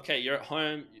okay, you're at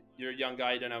home, you're a young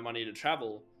guy, you don't have money to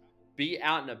travel, be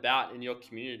out and about in your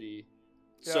community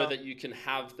so Yeah. that you can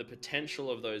have the potential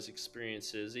of those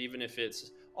experiences, even if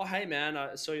it's, oh hey man,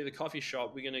 I saw you at the coffee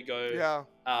shop, we're gonna go Yeah.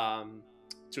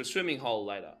 to a swimming hole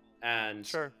later, and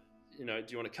Sure. do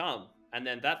you want to come? And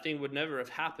then that thing would never have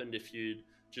happened if you'd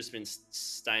just been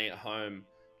staying at home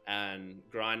and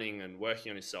grinding and working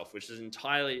on yourself, which is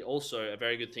entirely also a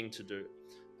very good thing to do.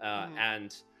 Mhm.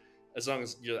 And as long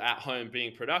as you're at home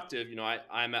being productive,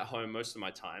 I'm at home most of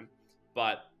my time,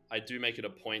 but I do make it a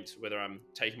point, whether I'm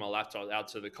taking my laptop out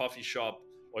to the coffee shop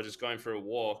or just going for a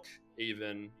walk,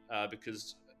 even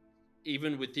because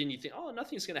even within, you think, oh,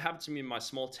 nothing's going to happen to me in my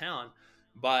small town.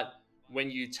 But when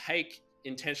you take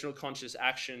intentional conscious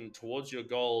action towards your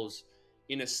goals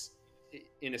in a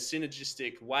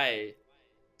synergistic way,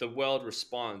 the world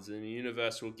responds and the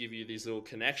universe will give you these little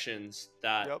connections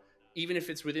that, Yep. even if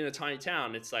it's within a tiny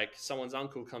town, it's like someone's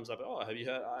uncle comes up, oh, have you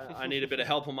heard, I need a bit of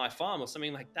help on my farm or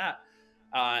something like that.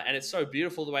 And it's so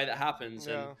beautiful the way that happens.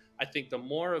 And Yeah. I think the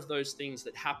more of those things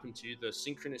that happen to you, the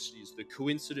synchronicities, the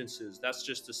coincidences, that's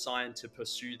just a sign to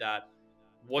pursue that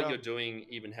what Yeah. you're doing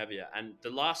even heavier. And the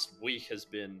last week has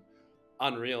been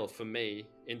unreal for me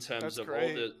in terms That's of all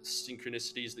great. the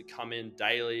synchronicities that come in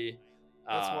daily.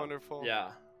 That's wonderful.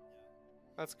 Yeah.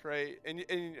 That's great. And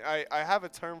I have a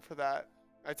term for that.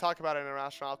 I talk about it in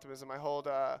Irrational Optimism. I hold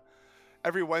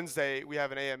every Wednesday we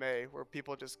have an AMA where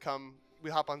people just come. We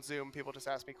hop on Zoom. People just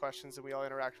ask me questions, and we all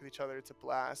interact with each other. It's a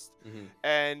blast. Mm-hmm.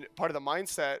 And part of the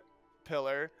mindset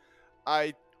pillar,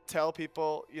 I tell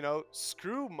people,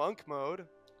 screw monk mode.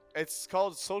 It's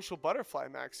called social butterfly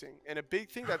maxing, and a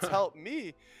big thing that's helped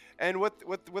me. And what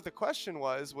the question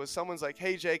was someone's like,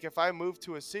 hey Jake, if I move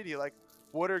to a city, like,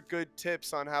 what are good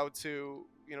tips on how to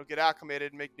get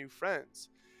acclimated and make new friends?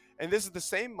 And this is the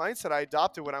same mindset I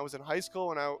adopted when I was in high school,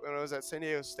 when I was at San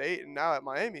Diego State, and now at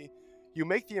Miami. You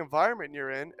make the environment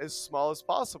you're in as small as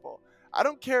possible. I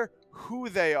don't care who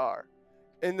they are.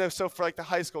 So for like the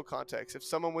high school context, if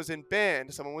someone was in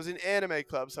band, someone was in anime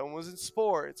club, someone was in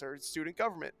sports or student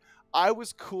government, I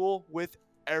was cool with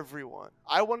everyone.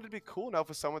 I wanted to be cool enough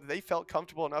with someone that they felt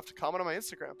comfortable enough to comment on my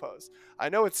Instagram post. I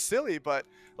know it's silly, but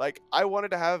like I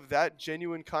wanted to have that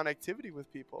genuine connectivity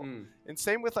with people. And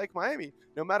same with like Miami.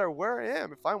 No matter where I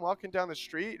am, if I'm walking down the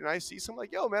street and I see someone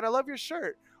like, yo man, I love your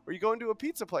shirt, or you go into a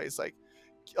pizza place, like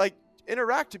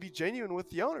interact to be genuine with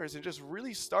the owners and just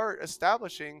really start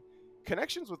establishing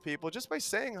connections with people just by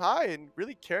saying hi and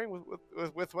really caring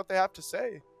with what they have to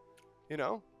say.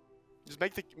 Just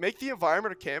make the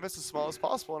environment or canvas as small as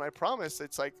possible, and I promise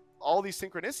it's like all these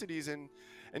synchronicities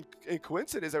and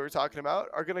coincidences that we're talking about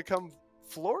are going to come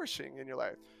flourishing in your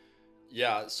life.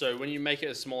 Yeah, so when you make it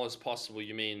as small as possible,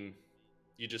 you mean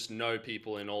you just know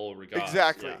people in all regards.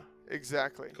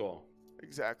 Exactly. Cool.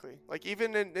 Exactly. Like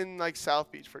even in like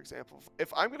South Beach, for example,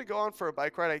 if I'm going to go on for a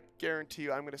bike ride, I guarantee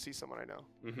you I'm going to see someone I know.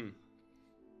 Mm-hmm.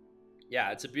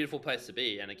 Yeah, it's a beautiful place to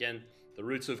be. And again, the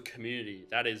roots of community,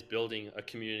 that is building a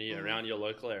community around your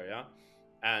local area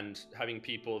and having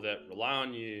people that rely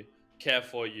on you, care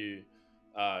for you,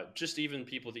 just even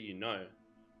people that you know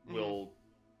will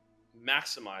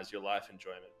maximize your life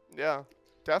enjoyment. Yeah,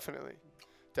 definitely.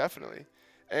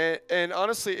 And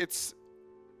honestly,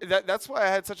 that's why I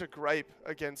had such a gripe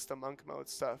against the monk mode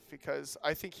stuff, because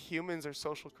I think humans are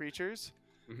social creatures,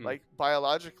 like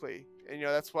biologically. And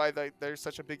that's why there's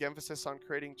such a big emphasis on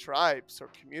creating tribes or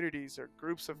communities or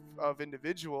groups of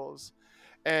individuals.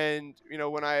 And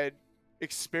when I had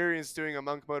experienced doing a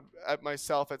monk mode at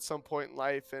myself at some point in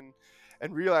life, and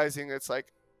realizing it's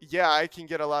like, yeah, I can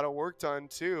get a lot of work done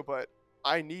too, but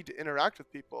I need to interact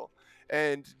with people.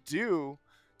 And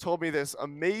told me this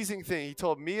amazing thing. He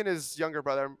told me and his younger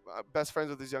brother, best friends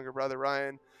with his younger brother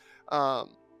Ryan, an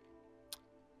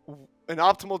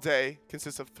optimal day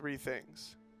consists of 3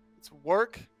 things. It's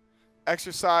work,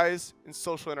 exercise, and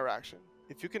social interaction.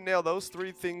 If you can nail those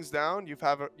 3 things down, you've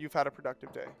had a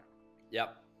productive day.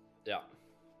 Yep.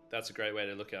 That's a great way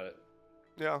to look at it.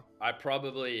 Yeah. I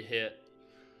probably hit.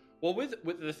 Well, with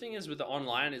the thing is with the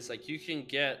online is like you can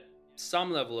get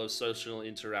some level of social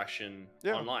interaction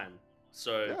online.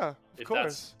 So if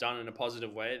that's done in a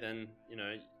positive way, then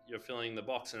you're filling the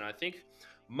box. And I think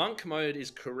monk mode is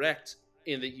correct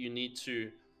in that you need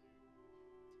to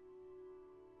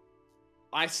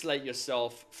isolate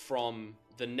yourself from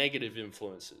the negative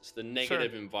influences, the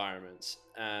negative environments.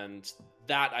 And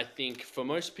that, I think, for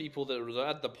most people that are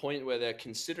at the point where they're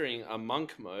considering a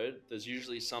monk mode, there's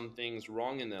usually some things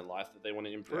wrong in their life that they want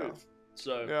to improve.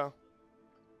 So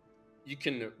you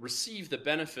can receive the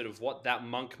benefit of what that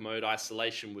monk mode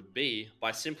isolation would be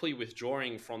by simply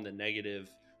withdrawing from the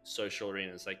negative social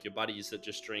arenas, like your buddies that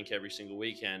just drink every single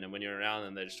weekend, and when you're around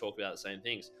them, they just talk about the same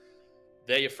things.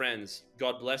 They're your friends,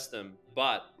 God bless them.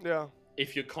 But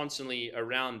if you're constantly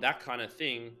around that kind of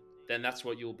thing, then that's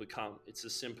what you'll become. It's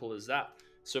as simple as that.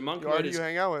 So monk mode is you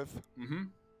hang out with.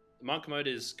 Monk mode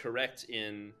is correct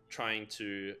in trying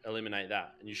to eliminate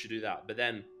that, and you should do that. But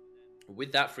then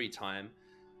with that free time,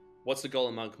 what's the goal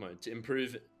of monk mode? To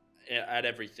improve at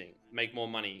everything, make more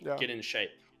money, get in shape.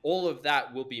 All of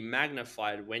that will be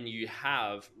magnified when you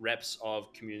have reps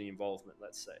of community involvement,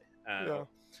 let's say.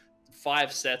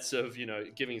 5 sets of,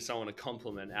 giving someone a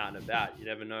compliment out and about. You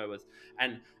never know.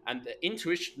 And the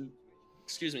intuition,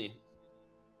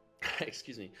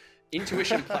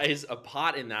 intuition plays a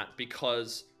part in that,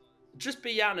 because just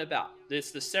be out and about.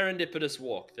 There's the serendipitous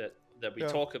walk that we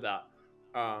talk about.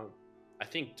 I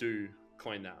think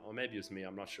coined that, or maybe it was me,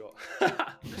 I'm not sure.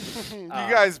 You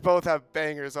guys both have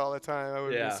bangers all the time. I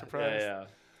wouldn't be surprised.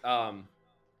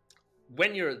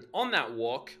 When you're on that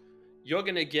walk, you're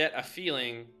gonna get a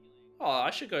feeling, I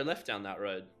should go left down that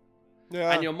road.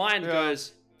 And your mind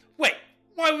goes, wait,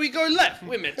 why would we go left?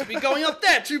 We're meant to be going up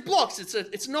there 2 blocks.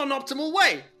 It's not an optimal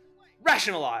way.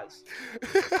 rationalize.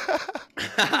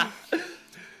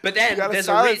 But You then gotta there's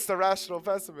silence the rational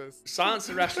pessimist. silence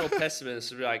the rational pessimist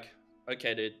to be like,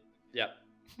 okay, dude, yeah,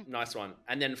 nice one.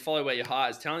 And then follow where your heart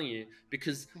is telling you,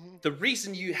 because Mhm. the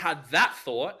reason you had that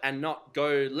thought and not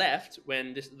go left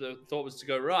when the thought was to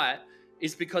go right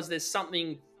is because there's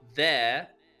something there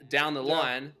down the Yeah.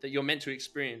 line that you're meant to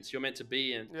experience, you're meant to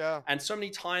be in. Yeah. And so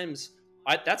many times,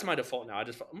 that's my default now. I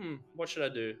just, what should I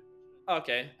do?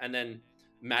 Okay, and then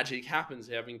magic happens.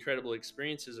 You have incredible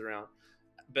experiences around.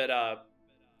 But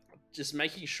just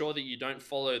making sure that you don't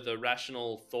follow the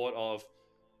rational thought of,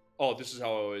 oh, this is how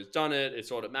I've always done it.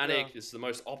 It's Yeah. automatic. This is the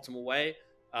most optimal way.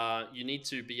 You need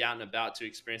to be out and about to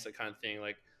experience that kind of thing.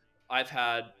 Like I've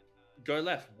had go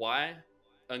left. Why?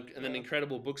 And then Yeah.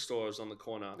 incredible bookstores on the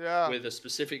corner Yeah. with a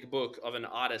specific book of an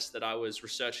artist that I was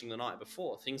researching the night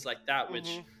before. Things like that, which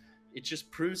Mhm. it just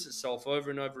proves itself over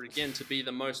and over again to be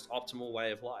the most optimal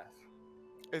way of life.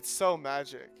 It's so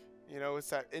magic. It's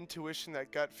that intuition,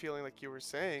 that gut feeling, like you were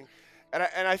saying. And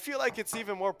I feel like it's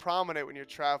even more prominent when you're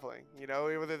traveling,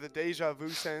 whether the deja vu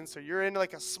sense or you're in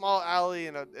like a small alley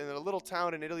in a little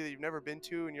town in Italy that you've never been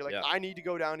to. And you're like, Yeah. I need to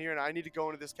go down here and I need to go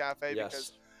into this cafe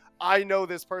because Yes. I know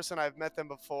this person, I've met them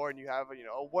before, and you have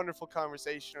a wonderful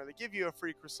conversation, or they give you a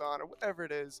free croissant or whatever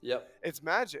it is. Yep. It's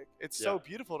magic. It's Yeah. so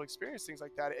beautiful to experience things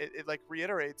like that. It like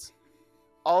reiterates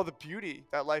all the beauty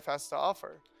that life has to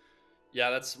offer. Yeah,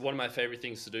 that's one of my favorite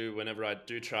things to do whenever I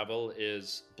do travel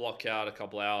is block out a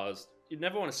couple hours. You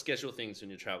never want to schedule things when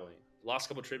you're traveling. Last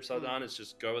couple of trips I've done, it's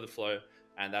just go with the flow,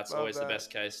 and that's Love always the that. best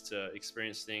case to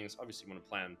experience things. Obviously, you want to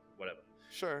plan whatever,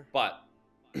 Sure. but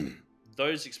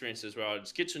those experiences where I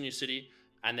just get to a new city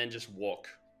and then just walk,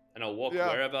 and I'll walk Yeah.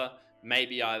 wherever.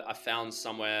 Maybe I found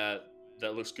somewhere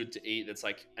that looks good to eat that's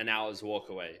like an hour's walk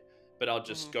away, but I'll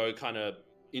just Mhm. go kind of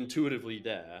intuitively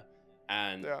there,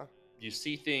 and Yeah. you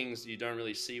see things you don't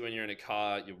really see when you're in a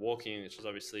car. You're walking, which is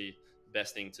obviously the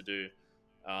best thing to do.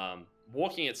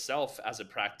 Walking itself as a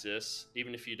practice,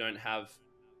 even if you don't have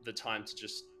the time to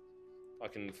just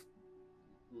fucking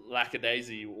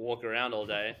lackadaisy walk around all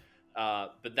day,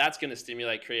 but that's going to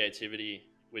stimulate creativity,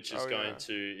 which is Oh going yeah.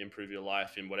 to improve your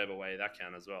life in whatever way that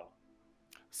can as well.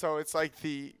 So it's like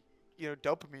the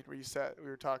dopamine reset we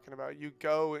were talking about. You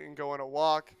go on a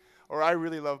walk, or I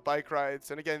really love bike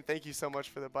rides. And again, thank you so much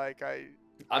for the bike. I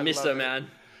I miss love her, it.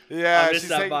 man. I Yeah, miss she's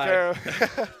that taking bike. care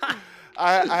of.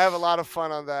 I have a lot of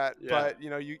fun on that. Yeah. But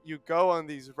you go on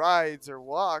these rides or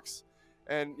walks,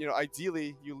 and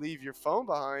ideally you leave your phone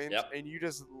behind, Yep. and you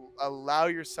just allow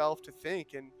yourself to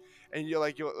think, and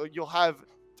you'll have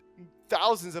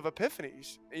thousands of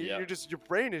epiphanies. And Yep. your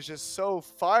brain is just so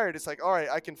fired. It's like, all right,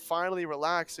 I can finally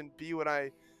relax and be what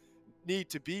I need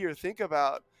to be or think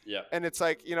about. Yep. And it's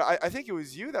like, I think it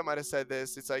was you that might have said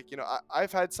this. It's like,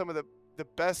 I've had some of the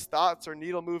best thoughts or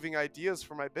needle moving ideas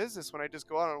for my business when I just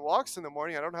go out on walks in the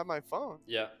morning. I don't have my phone.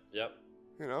 Yep. Yep.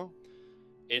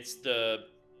 It's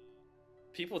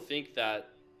people think that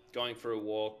going for a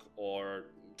walk or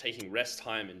taking rest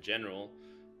time in general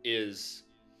is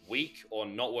weak or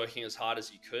not working as hard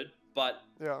as you could, but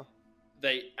Yeah.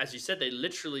 they, as you said, they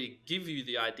literally give you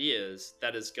the ideas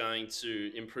that is going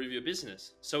to improve your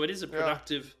business. So it is a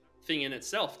productive thing in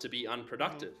itself to be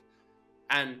unproductive.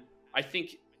 And I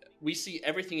think we see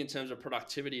everything in terms of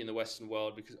productivity in the Western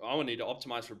world because I need to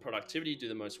optimize for productivity, do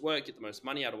the most work, get the most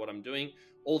money out of what I'm doing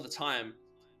all the time.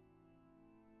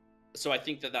 So I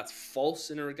think that that's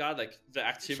false in a regard. Like the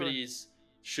activities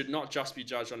should not just be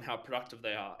judged on how productive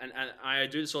they are. And I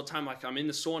do this all the time. Like I'm in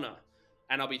the sauna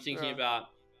and I'll be thinking about,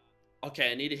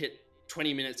 okay, I need to hit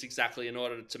 20 minutes exactly in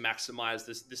order to maximize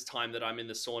this time that I'm in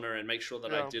the sauna and make sure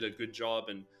that I did a good job.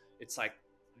 And it's like,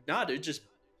 nah, dude, just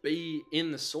be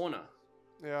in the sauna.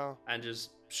 Yeah. And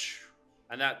just,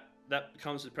 and that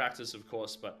comes with practice, of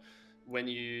course. But when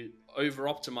you over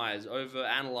optimize, over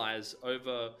analyze,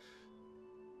 over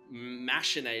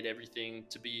machinate everything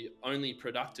to be only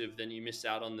productive, then you miss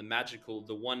out on the magical,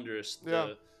 the wondrous,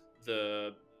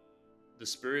 the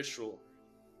spiritual.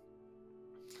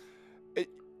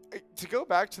 To go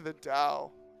back to the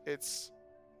Tao, it's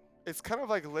kind of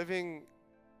like living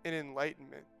in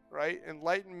enlightenment, right?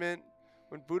 Enlightenment,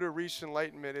 when Buddha reached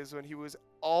enlightenment, is when he was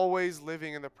always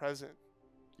living in the present.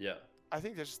 Yeah. I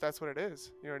think that's what it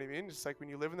is. You know what I mean? It's like when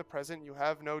you live in the present, you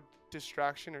have no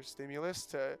distraction or stimulus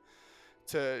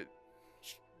to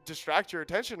distract your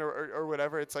attention or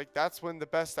whatever. It's like that's when the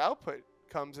best output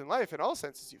comes in life in all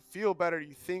senses. You feel better,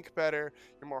 you think better,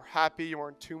 you're more happy, you're more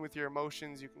in tune with your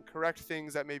emotions, you can correct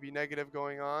things that may be negative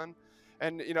going on.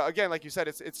 And again, like you said,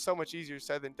 it's so much easier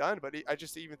said than done, but I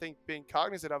just even think being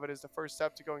cognizant of it is the first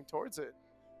step to going towards it.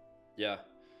 Yeah.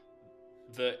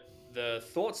 the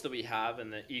thoughts that we have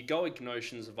and the egoic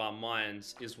notions of our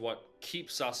minds is what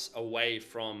keeps us away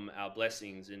from our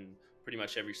blessings in pretty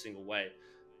much every single way.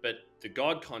 But the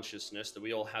God consciousness that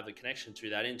we all have a connection to,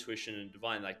 that intuition and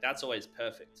divine, like that's always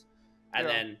perfect. And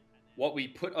Yeah. then what we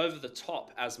put over the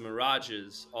top as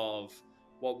mirages of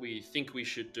what we think we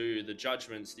should do, the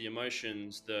judgments, the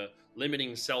emotions, the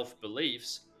limiting self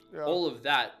beliefs, Yeah. all of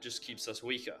that just keeps us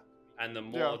weaker. And the Yeah.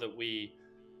 more that we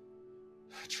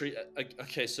treat,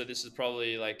 okay, so this is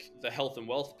probably like the health and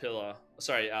wealth pillar,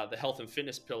 sorry, the health and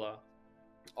fitness pillar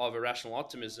of irrational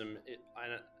optimism.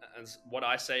 And what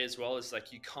I say as well is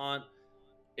like, you can't,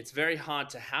 it's very hard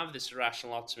to have this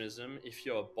irrational optimism if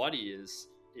your body is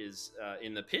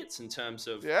in the pits in terms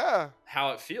of Yeah.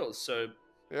 how it feels. So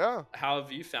Yeah. how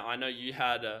have you found, I know you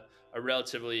had a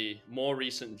relatively more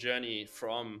recent journey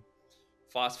from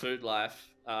fast food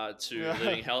life to Yeah.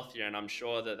 living healthier, and I'm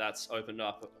sure that that's opened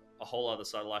up a whole other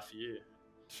side of life for you.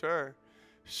 Sure.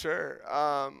 Sure.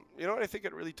 You know what I think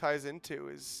it really ties into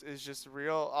is just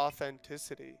real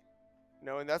authenticity.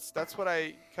 And that's what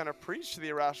I kind of preach to the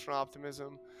irrational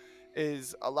optimism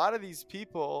is a lot of these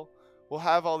people will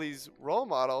have all these role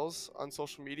models on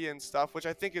social media and stuff, which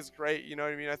I think is great. You know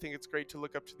what I mean? I think it's great to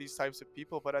look up to these types of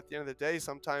people, but at the end of the day,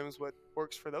 sometimes what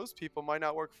works for those people might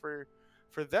not work for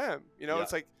them. Yeah.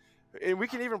 It's like, and we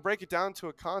can even break it down to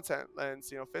a content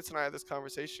lens. Fitz and I had this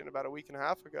conversation about a week and a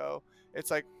half ago.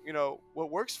 It's like, what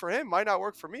works for him might not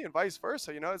work for me and vice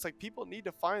versa. It's like people need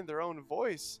to find their own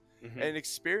voice Hmm. and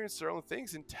experience their own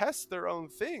things and test their own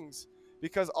things,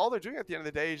 because all they're doing at the end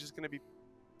of the day is just going to be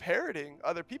parroting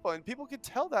other people, and people can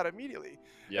tell that immediately.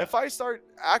 Yeah. If I start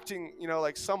acting,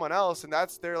 like someone else, and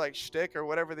that's their like shtick or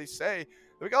whatever they say,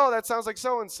 they're like, oh, that sounds like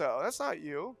so and so. That's not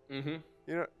you. Hmm.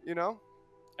 You know.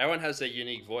 Everyone has their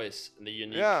unique voice and the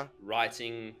unique Yeah.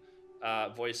 writing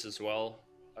voice as well,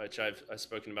 which I've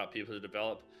spoken about people to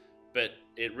develop. But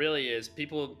it really is,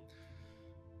 people,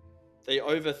 they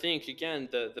overthink again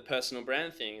the personal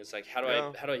brand thing. It's like,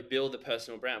 Yeah. how do I build the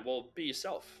personal brand? Well, be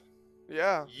yourself.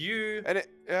 Yeah. You And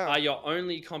yeah. are your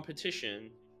only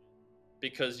competition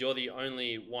because you're the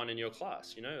only one in your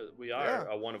class. We are Yeah.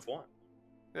 a one of one.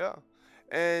 Yeah.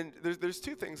 And there's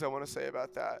two things I want to say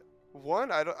about that.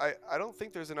 One, I don't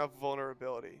think there's enough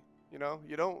vulnerability. You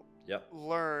don't Yep.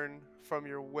 learn from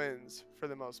your wins for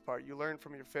the most part. You learn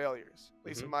from your failures, at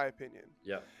least in Hmm. my opinion.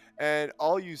 Yep. And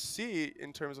all you see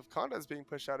in terms of content being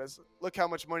pushed out is, look how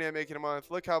much money I make in a month.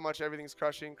 Look how much everything's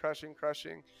crushing, crushing,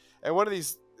 crushing. And one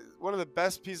of the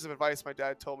best pieces of advice my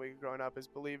dad told me growing up is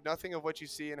believe nothing of what you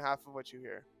see and half of what you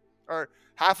hear, or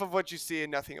half of what you see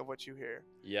and nothing of what you hear.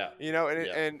 Yeah. And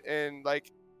Yeah. and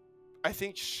like, I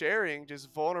think sharing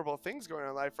just vulnerable things going on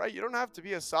in life, right? You don't have to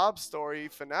be a sob story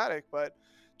fanatic, but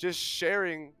just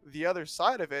sharing the other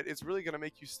side of it is really going to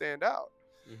make you stand out.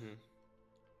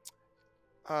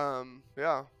 Hmm.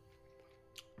 Yeah.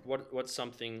 What's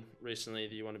something recently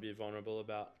that you want to be vulnerable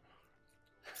about?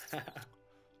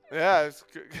 Yeah, it's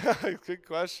good, good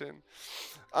question.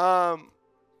 Um,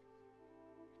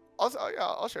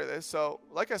 I'll share this. So,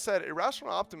 like I said,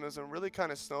 irrational optimism really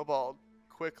kind of snowballed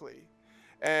quickly,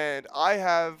 and I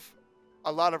have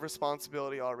a lot of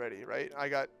responsibility already. Right, I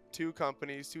got two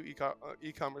companies, two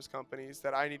e-commerce companies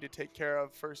that I need to take care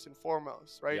of first and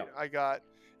foremost. Right, Yep. I got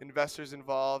investors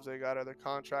involved. I got other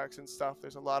contracts and stuff.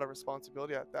 There's a lot of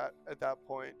responsibility at that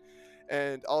point.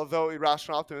 And although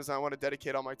irrational optimism, I want to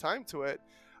dedicate all my time to it.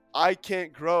 I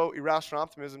can't grow irrational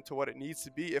optimism to what it needs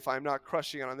to be if I'm not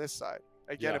crushing it on this side.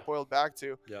 Again, Yeah. it boiled back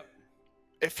to, Yep.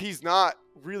 if he's not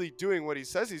really doing what he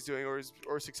says he's doing,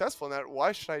 or successful in that,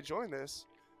 why should I join this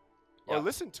or Yeah.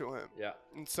 listen to him? Yeah.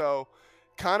 And so,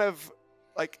 kind of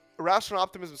like irrational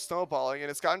optimism snowballing,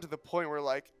 and it's gotten to the point where,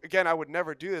 like, again, I would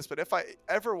never do this, but if I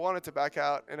ever wanted to back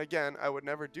out, and again, I would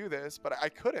never do this, but I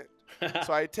couldn't.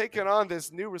 So I had taken on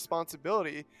this new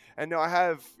responsibility, and now I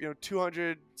have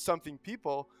 200 something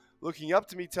people looking up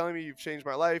to me, telling me you've changed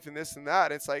my life and this and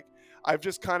that. It's like I've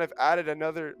just kind of added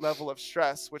another level of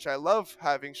stress, which I love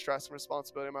having stress and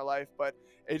responsibility in my life, but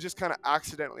it just kind of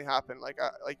accidentally happened. Like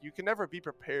you can never be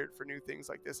prepared for new things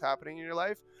like this happening in your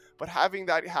life, but having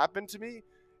that happen to me,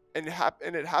 and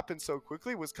it happened so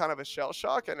quickly, was kind of a shell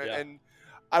shock, and Yeah. and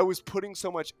I was putting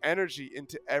so much energy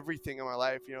into everything in my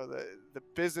life, the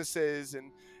businesses,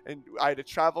 and I had to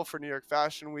travel for New York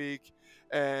Fashion Week,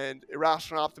 and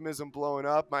irrational optimism blowing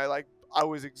up. I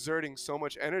was exerting so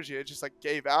much energy, it just like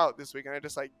gave out this week, and I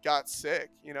just like got sick.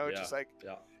 Yeah. Just like,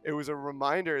 Yeah. it was a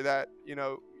reminder that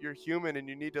you're human and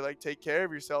you need to like take care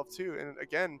of yourself too. And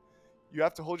again, you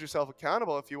have to hold yourself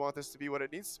accountable if you want this to be what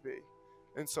it needs to be.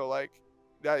 And so like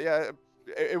that, yeah,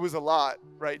 it was a lot,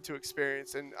 right, to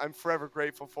experience, and I'm forever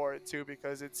grateful for it too,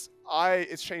 because it's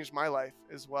changed my life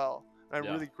as well. And I'm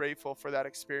Yeah. really grateful for that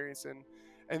experience, and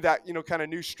that, kind of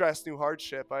new stress, new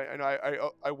hardship.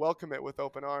 I welcome it with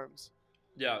open arms.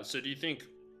 Yeah. So do you think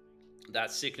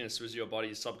that sickness was your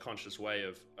body's subconscious way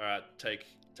of, all right, take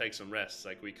some rest.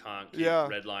 Like we can't keep Yeah,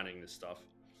 redlining this stuff.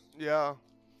 yeah.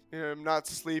 I'm not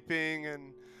sleeping,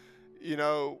 and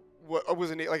what I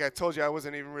wasn't like I told you, I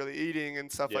wasn't even really eating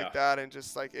and stuff Yeah. like that, and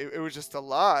just like it was just a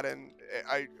lot. And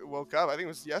I woke up, I think it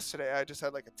was yesterday, I just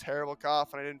had like a terrible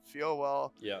cough and I didn't feel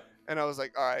well, Yeah. and I was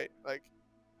like, all right, like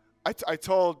I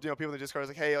told people in the Discord, I was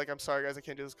like, hey, like I'm sorry guys, I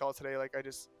can't do this call today. Like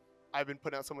I've been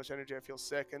putting out so much energy, I feel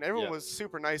sick, and everyone Yeah. was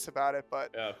super nice about it.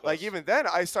 But Yeah. Of like course. even then,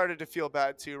 I started to feel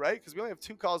bad too, right? Because we only have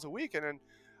 2 calls a week, and then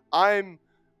I'm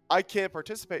I can't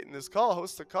participate in this call,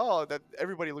 host a call that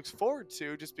everybody looks forward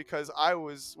to, just because I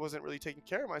wasn't really taking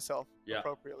care of myself Yeah.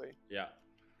 appropriately. Yeah.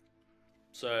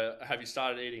 So have you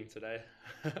started eating today?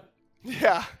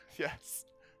 Yeah. Yes.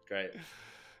 Great.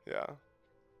 Yeah.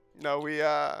 No, w-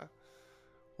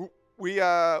 we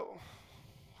uh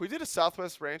we did a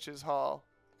Southwest Ranches haul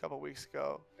a couple weeks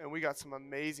ago, and we got some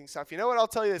amazing stuff. You know what? I'll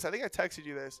tell you this. I think I texted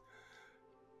you this.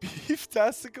 Beef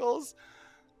testicles,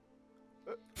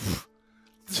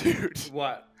 dude.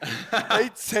 What?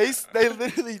 They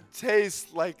literally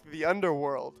taste like the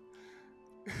underworld.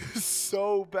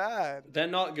 So bad. They're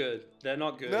not good. They're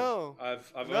not good. No.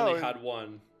 I've No. only had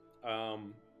one.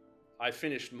 I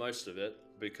finished most of it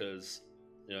because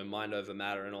mind over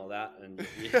matter and all that, and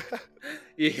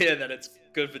you hear that it's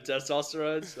good for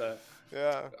testosterone. So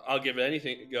Yeah. I'll give it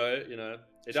anything a go.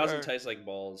 It doesn't Sure. taste like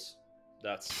balls.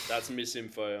 That's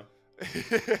misinfo.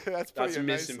 That's That's putting it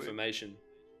nicely. misinformation.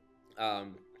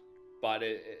 But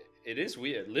it is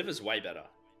weird. Liver's way better.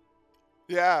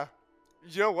 Yeah.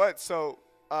 You know what? So,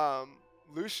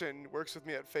 Lucian works with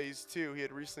me at Phase 2. He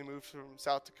had recently moved from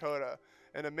South Dakota.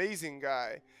 An amazing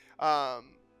guy.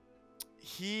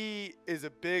 He is a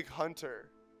big hunter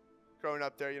growing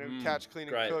up there, catch, clean,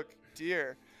 and Great. cook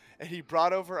deer. And he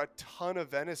brought over a ton of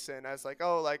venison as like,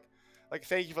 oh, like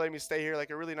thank you for letting me stay here, like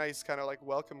a really nice kind of like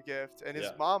welcome gift. And his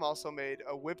Yeah. mom also made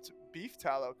a whipped beef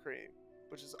tallow cream,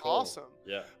 which is Cool. awesome.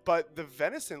 Yeah. But the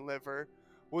venison liver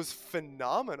was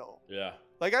phenomenal. Yeah.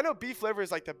 Like I know beef liver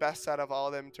is like the best out of all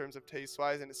of them in terms of taste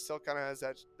wise, and it still kind of has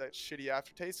that shitty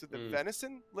aftertaste. But the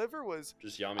venison liver was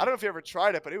just yummy. I don't know if you ever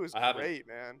tried it, but it was I haven't. great,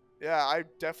 man. Yeah, I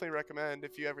definitely recommend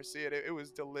if you ever see it. It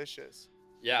was delicious.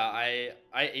 Yeah,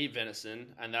 I eat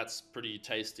venison, and that's pretty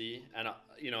tasty. And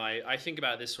I think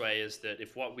about it this way: is that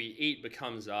if what we eat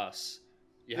becomes us,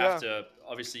 you have to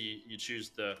obviously you choose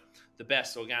the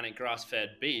best organic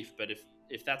grass-fed beef. But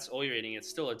if that's all you're eating, it's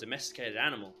still a domesticated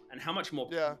animal. And how much more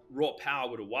raw power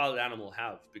would a wild animal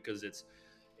have? Because it's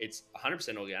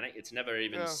 100% organic. It's never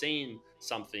even seen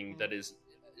something that is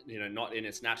not in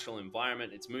its natural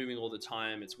environment. It's moving all the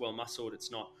time. It's well muscled. It's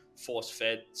not force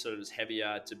fed, so it's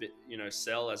heavier to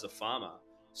sell as a farmer.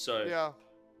 So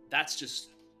that's just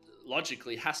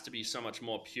logically has to be so much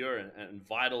more pure and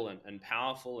vital and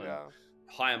powerful and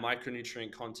higher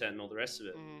micronutrient content and all the rest of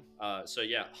it. So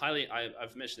yeah,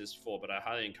 I've mentioned this before, but I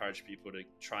highly encourage people to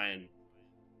try and,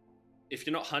 if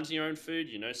you're not hunting your own food,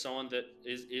 someone that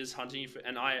is hunting your food.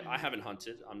 And I haven't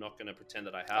hunted. I'm not going to pretend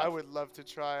that I have. I would love to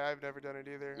try. I've never done it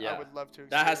either. Yeah. I would love to.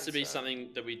 That has to be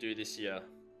something that we do this year.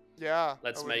 Yeah.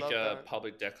 Let's make a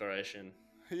public declaration.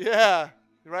 Yeah.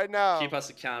 Right now. Keep us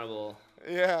accountable.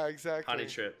 Yeah, exactly. Honey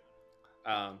trip.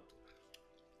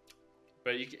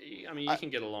 But you can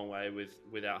get a long way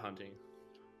without hunting.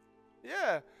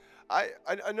 Yeah.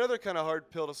 Another kind of hard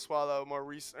pill to swallow more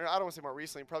recent, or I don't want to say more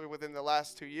recently, probably within the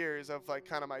last 2 years of like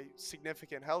kind of my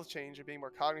significant health change and being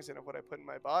more cognizant of what I put in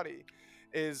my body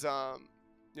is,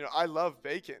 I love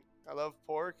bacon. I love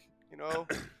pork,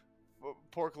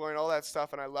 pork loin, all that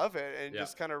stuff. And I love it. And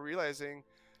just kind of realizing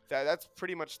that that's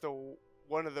pretty much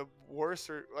one of the worst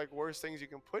things you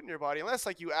can put in your body, unless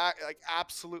like you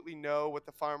absolutely know what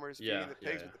the farmer is feeding the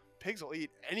pigs. But the pigs will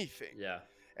eat anything. Yeah.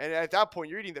 And at that point,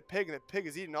 you're eating the pig, and the pig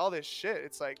is eating all this shit.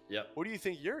 It's like, what do you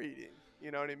think you're eating?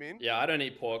 You know what I mean? Yeah, I don't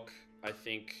eat pork. I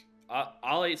think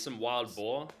I'll eat some wild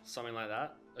boar, something like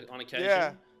that, on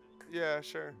occasion. Yeah,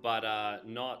 sure. But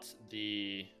not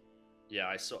the. Yeah,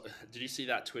 I saw. Did you see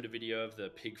that Twitter video of the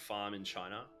pig farm in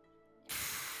China?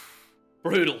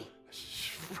 Brutal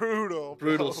stuff.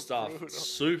 Brutal.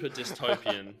 Super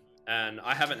dystopian. And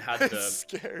I haven't had the.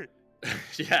 Scary.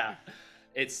 Yeah.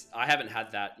 I haven't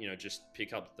had that, just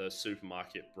pick up the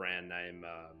supermarket brand name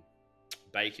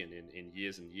bacon in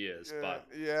years and years, but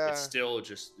it's still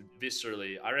just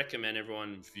viscerally. I recommend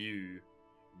everyone view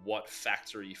what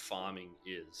factory farming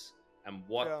is and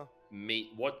what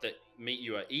the meat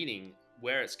you are eating,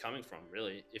 where it's coming from,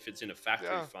 really. If it's in a factory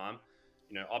Yeah. farm,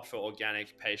 opt for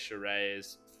organic, pasture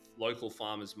raised, local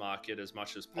farmers market as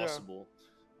much as Yeah. possible.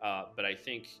 But I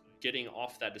think getting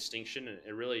off that distinction,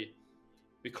 it really,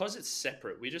 because it's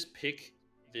separate, we just pick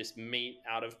this meat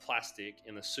out of plastic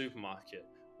in the supermarket.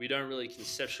 We don't really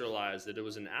conceptualize that it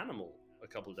was an animal a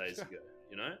couple of days ago.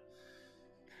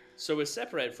 So we're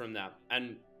separated from that,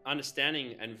 and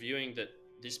understanding and viewing that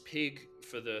this pig,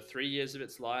 for the 3 years of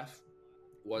its life,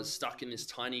 was stuck in this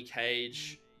tiny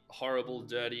cage, horrible,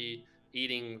 dirty,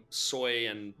 eating soy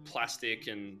and plastic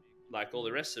and like all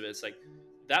the rest of it. It's like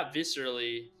that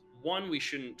viscerally, one, we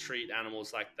shouldn't treat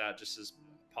animals like that just as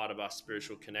part of our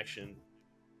spiritual connection.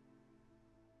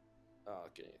 Oh,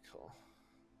 getting a call.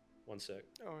 One sec.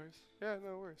 No worries. Yeah,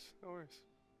 no worries. No worries.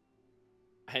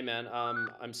 Hey man,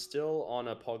 I'm still on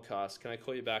a podcast. Can I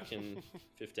call you back in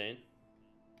 15?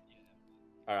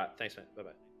 All right, thanks, mate. Bye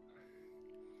bye.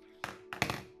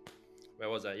 Where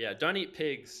was I? Yeah, don't eat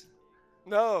pigs.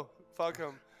 No, fuck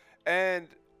them. And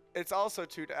it's also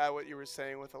too, to add what you were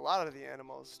saying with a lot of the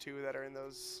animals too that are in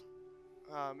those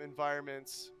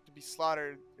environments to be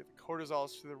slaughtered. The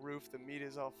cortisol's through the roof. The meat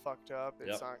is all fucked up.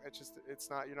 It's not. It's just. It's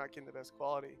not. You're not getting the best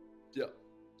quality. Yeah,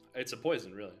 it's a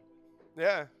poison, really.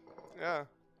 Yeah. Yeah.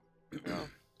 Yeah.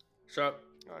 So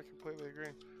I completely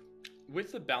agree.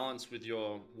 with the balance with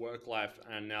your work life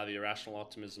and now the irrational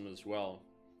optimism as well,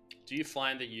 do you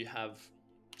find that you have,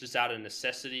 just out of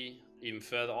necessity, even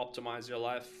further optimize your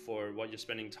life for what you're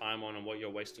spending time on and what you're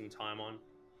wasting time on?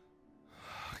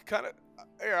 Kind of.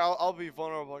 Here, I'll be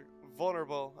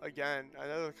vulnerable again.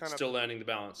 Another kind Still learning the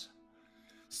balance.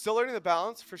 Still learning the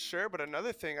balance for sure. But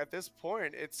another thing, at this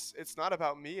point, it's not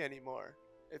about me anymore.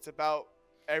 It's about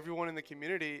everyone in the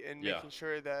community and making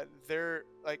sure that they're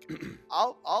like,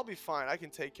 I'll be fine. I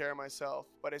can take care of myself.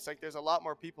 But it's like there's a lot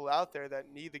more people out there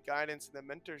that need the guidance and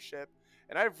the mentorship.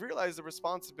 And I've realized the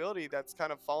responsibility that's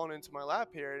kind of fallen into my lap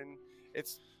here, and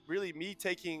it's really me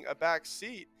taking a back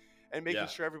seat and making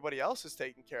sure everybody else is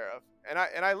taken care of. And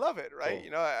I love it, right?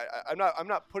 Cool. I'm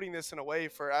not putting this in a way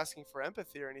for asking for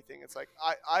empathy or anything. It's like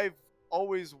I've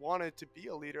always wanted to be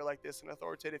a leader like this, an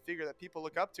authoritative figure that people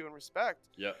look up to and respect.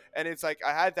 Yeah. And it's like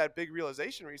I had that big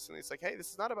realization recently. It's like, hey, this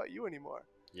is not about you anymore.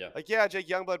 Yeah. Like, yeah, Jake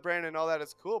Youngblood brand and all that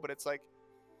is cool, but it's like,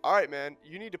 all right, man,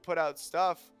 you need to put out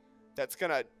stuff that's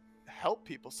gonna help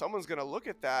people. Someone's gonna look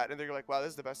at that and they're like, wow,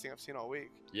 this is the best thing I've seen all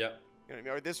week. Yeah. You know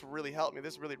what I mean? Or this really helped me.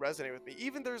 This really resonated with me.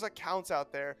 Even there's accounts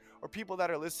out there or people that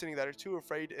are listening that are too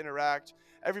afraid to interact.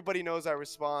 Everybody knows I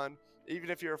respond, even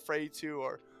if you're afraid to,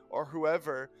 or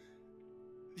whoever.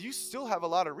 You still have a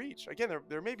lot of reach. Again,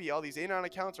 there may be all these anon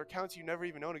accounts or accounts you never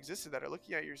even known existed that are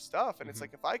looking at your stuff. And it's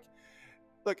like, if I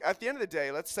look at the end of the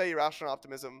day, let's say irrational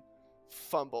optimism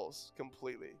fumbles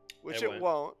completely, which it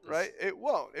won't, right? It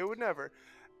won't. It would never.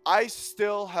 I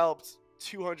still helped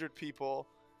 200 people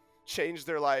change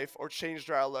their life or change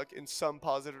their outlook in some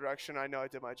positive direction. I know I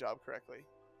did my job correctly.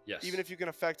 Yes. Even if you can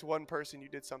affect one person, you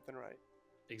did something right.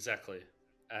 Exactly.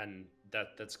 And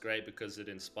that's great because it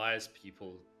inspires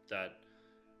people that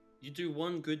you do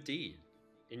one good deed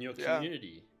in your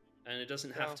community. And it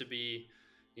doesn't have to be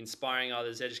inspiring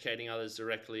others, educating others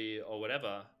directly or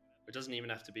whatever. It doesn't even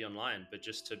have to be online, but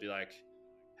just to be like,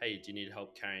 hey, do you need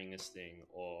help carrying this thing?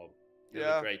 Or you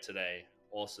look great today.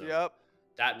 Awesome. Yep.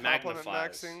 That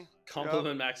magnifies.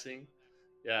 Compliment maxing.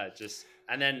 Yeah,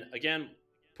 and then again,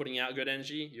 putting out good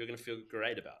energy, you're going to feel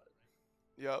great about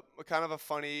it. Yep. Kind of a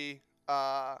funny,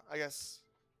 I guess,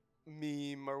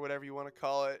 meme or whatever you want to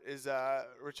call it is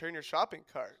return your shopping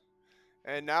cart.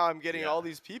 And now I'm getting all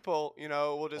these people,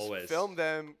 we'll just film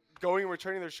them going and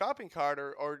returning their shopping cart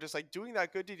or just like doing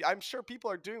that good deed. I'm sure people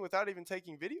are doing without even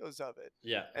taking videos of it.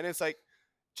 Yeah. And it's like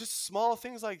just small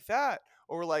things like that.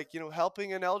 Or like,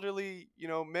 helping an elderly,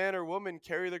 man or woman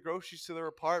carry their groceries to their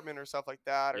apartment or stuff like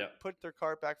that, or put their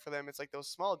cart back for them. It's like those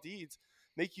small deeds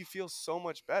make you feel so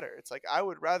much better. It's like I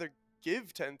would rather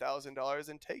give $10,000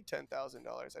 than take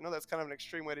 $10,000. I know that's kind of an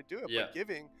extreme way to do it, but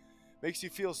giving makes you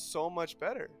feel so much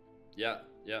better. Yeah.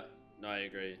 No, I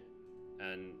agree.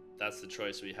 And that's the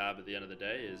choice we have at the end of the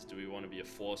day is, do we want to be a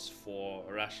force for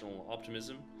irrational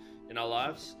optimism in our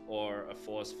lives or a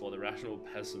force for the rational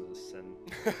pessimists? And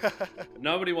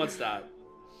nobody wants that.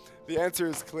 The answer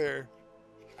is clear.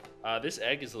 This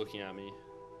egg is looking at me.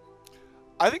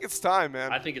 I think it's time,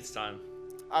 man. I think it's time.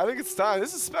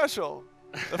 This is special.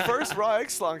 The first raw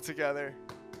egg slung together.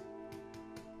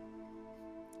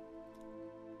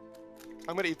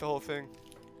 I'm going to eat the whole thing.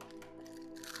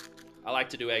 I like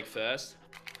to do egg first.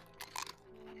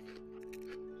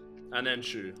 And then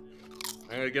chew.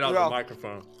 I'm going to get off the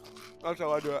microphone. That's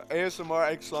how I do it. ASMR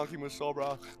egg slunky with soul,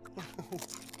 bro.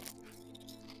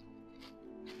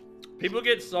 People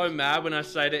get so mad when I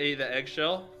say to eat the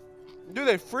eggshell. Dude,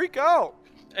 they freak out.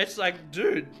 It's like,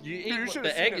 dude, you eat you should've the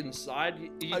seen egg it. inside.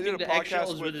 You I did think a the podcast eggshell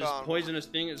is with with, this poisonous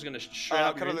thing is going to shred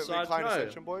up your kind of the insides? Klein No.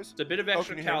 Ascension boys. It's a bit of Oh,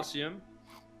 extra can you hear me? calcium.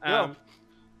 Yeah.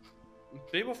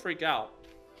 People freak out.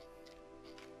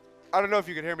 I don't know if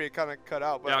you can hear me. It kind of cut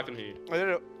out, but Yeah, I can hear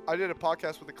you. I did a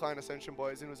podcast with the Klein Ascension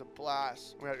boys, and it was a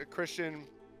blast. We had Christian,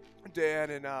 Dan,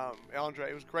 and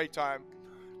Andre. It was a great time.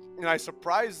 And I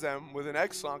surprised them with an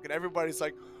egg slunk, and everybody's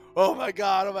like, oh my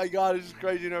god, this is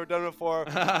crazy, never done it before.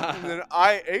 And then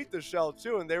I ate the shell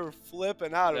too, and they were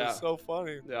flipping out. It was so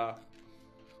funny. Yeah.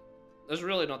 It's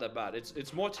really not that bad.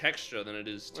 It's more texture than it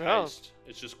is taste. Yeah.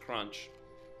 It's just crunch.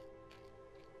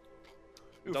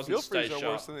 Dude, Doesn't feel stay frees are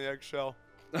sharp. worse than the eggshell.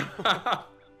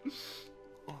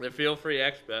 The feel-free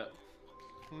expert.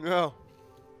 No.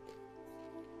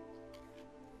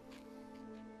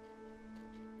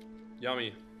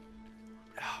 Yummy.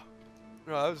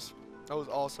 No, that was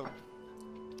awesome.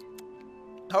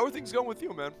 How are things going with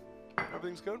you, man?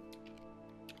 Everything's good?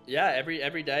 Yeah,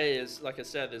 every day is, like I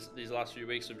said, these last few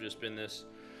weeks have just been this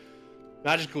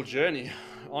magical journey.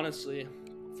 Honestly,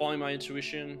 following my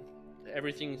intuition,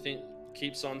 everything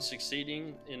keeps on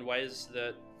succeeding in ways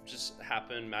that just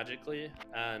happen magically,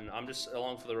 and I'm just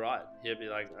along for the ride. Here, be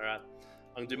like, all right,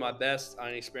 I'm gonna do my best. I'm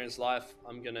gonna experience life.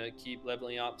 I'm gonna keep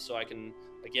leveling up so I can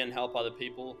again help other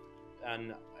people.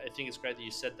 And I think it's great that you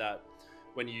said that.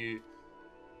 When you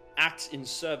act in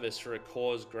service for a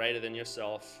cause greater than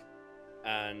yourself,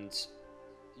 and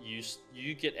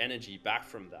you get energy back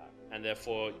from that, and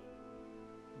therefore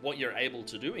what you're able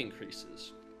to do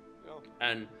increases. Yeah.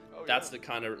 And that's the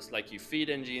kind of, like, you feed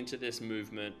energy into this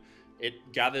movement, it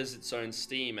gathers its own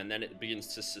steam, and then it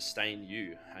begins to sustain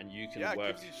you, and you can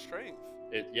work. It gives you strength.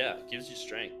 It gives you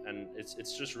strength, and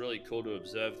it's just really cool to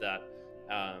observe that,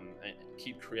 and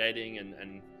keep creating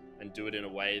and do it in a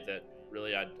way that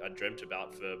really I dreamt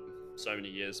about for so many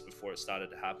years before it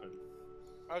started to happen.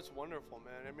 That's wonderful,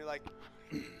 man. I mean, like,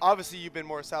 obviously you've been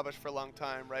more established for a long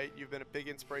time, right? You've been a big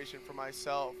inspiration for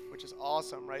myself, which is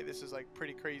awesome, right? This is like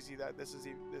pretty crazy that this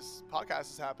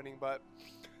podcast is happening, but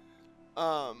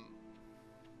oh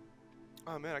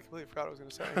man, I completely forgot what I was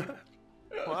gonna say.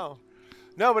 Wow.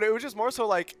 No, but it was just more so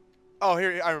like, oh,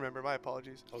 here, I remember. My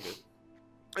apologies. Oh, good.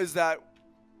 Is that,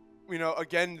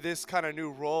 again, this kind of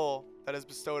new role that is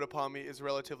bestowed upon me is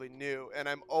relatively new, and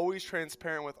I'm always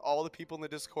transparent with all the people in the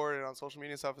Discord and on social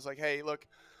media and stuff. It's like, hey, look,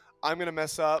 I'm gonna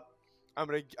mess up. I'm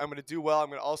gonna do well. I'm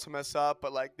gonna also mess up,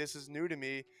 but like, this is new to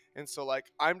me, and so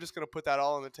like, I'm just gonna put that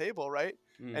all on the table, right?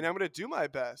 And I'm gonna do my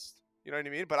best. You know what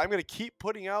I mean? But I'm gonna keep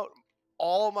putting out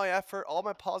all my effort, all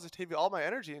my positivity, all my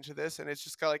energy into this, and it's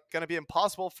just gonna be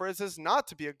impossible for this not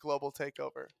to be a global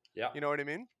takeover. Yeah. You know what I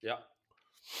mean? Yeah.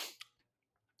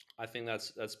 I think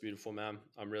that's beautiful, man.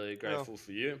 I'm really grateful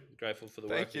for you. Grateful for the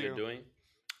work that you're doing.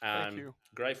 And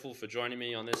grateful for joining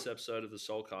me on this episode of the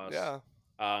Soulcast. Yeah.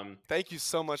 Thank you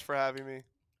so much for having me.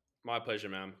 My pleasure,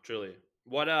 man. Truly.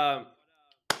 Where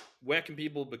can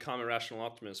people become Irrational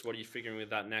Optimists? What are you figuring with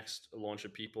that next launch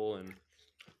of people? And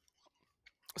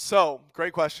so,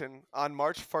 great question. On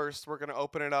March 1st, we're going to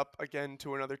open it up again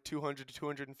to another 200 to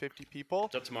 250 people.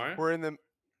 Is that tomorrow?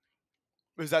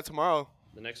 Is that tomorrow?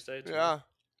 The next day? Tomorrow? Yeah.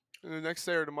 The next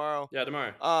day or tomorrow. Yeah,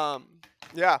 tomorrow.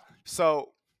 Yeah.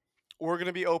 So we're going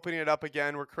to be opening it up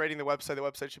again. We're creating the website. The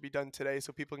website should be done today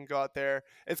so people can go out there.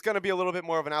 It's going to be a little bit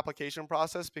more of an application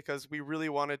process because we really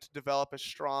wanted to develop a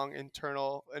strong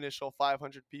internal initial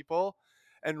 500 people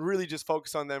and really just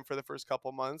focus on them for the first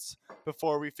couple months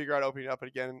before we figure out opening up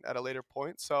again at a later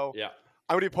point. So yeah,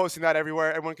 I'm going to be posting that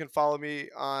everywhere. Everyone can follow me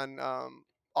on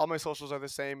all my socials are the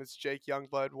same. It's Jake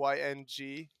Youngblood,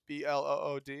 YNGBLOOD.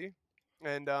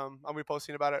 And I'll be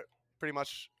posting about it pretty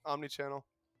much omni-channel.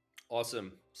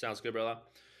 Awesome. Sounds good, brother.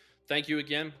 Thank you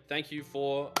again. Thank you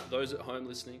for those at home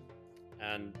listening.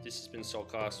 And this has been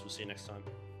Soulcast. We'll see you next time.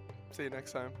 See you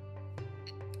next time.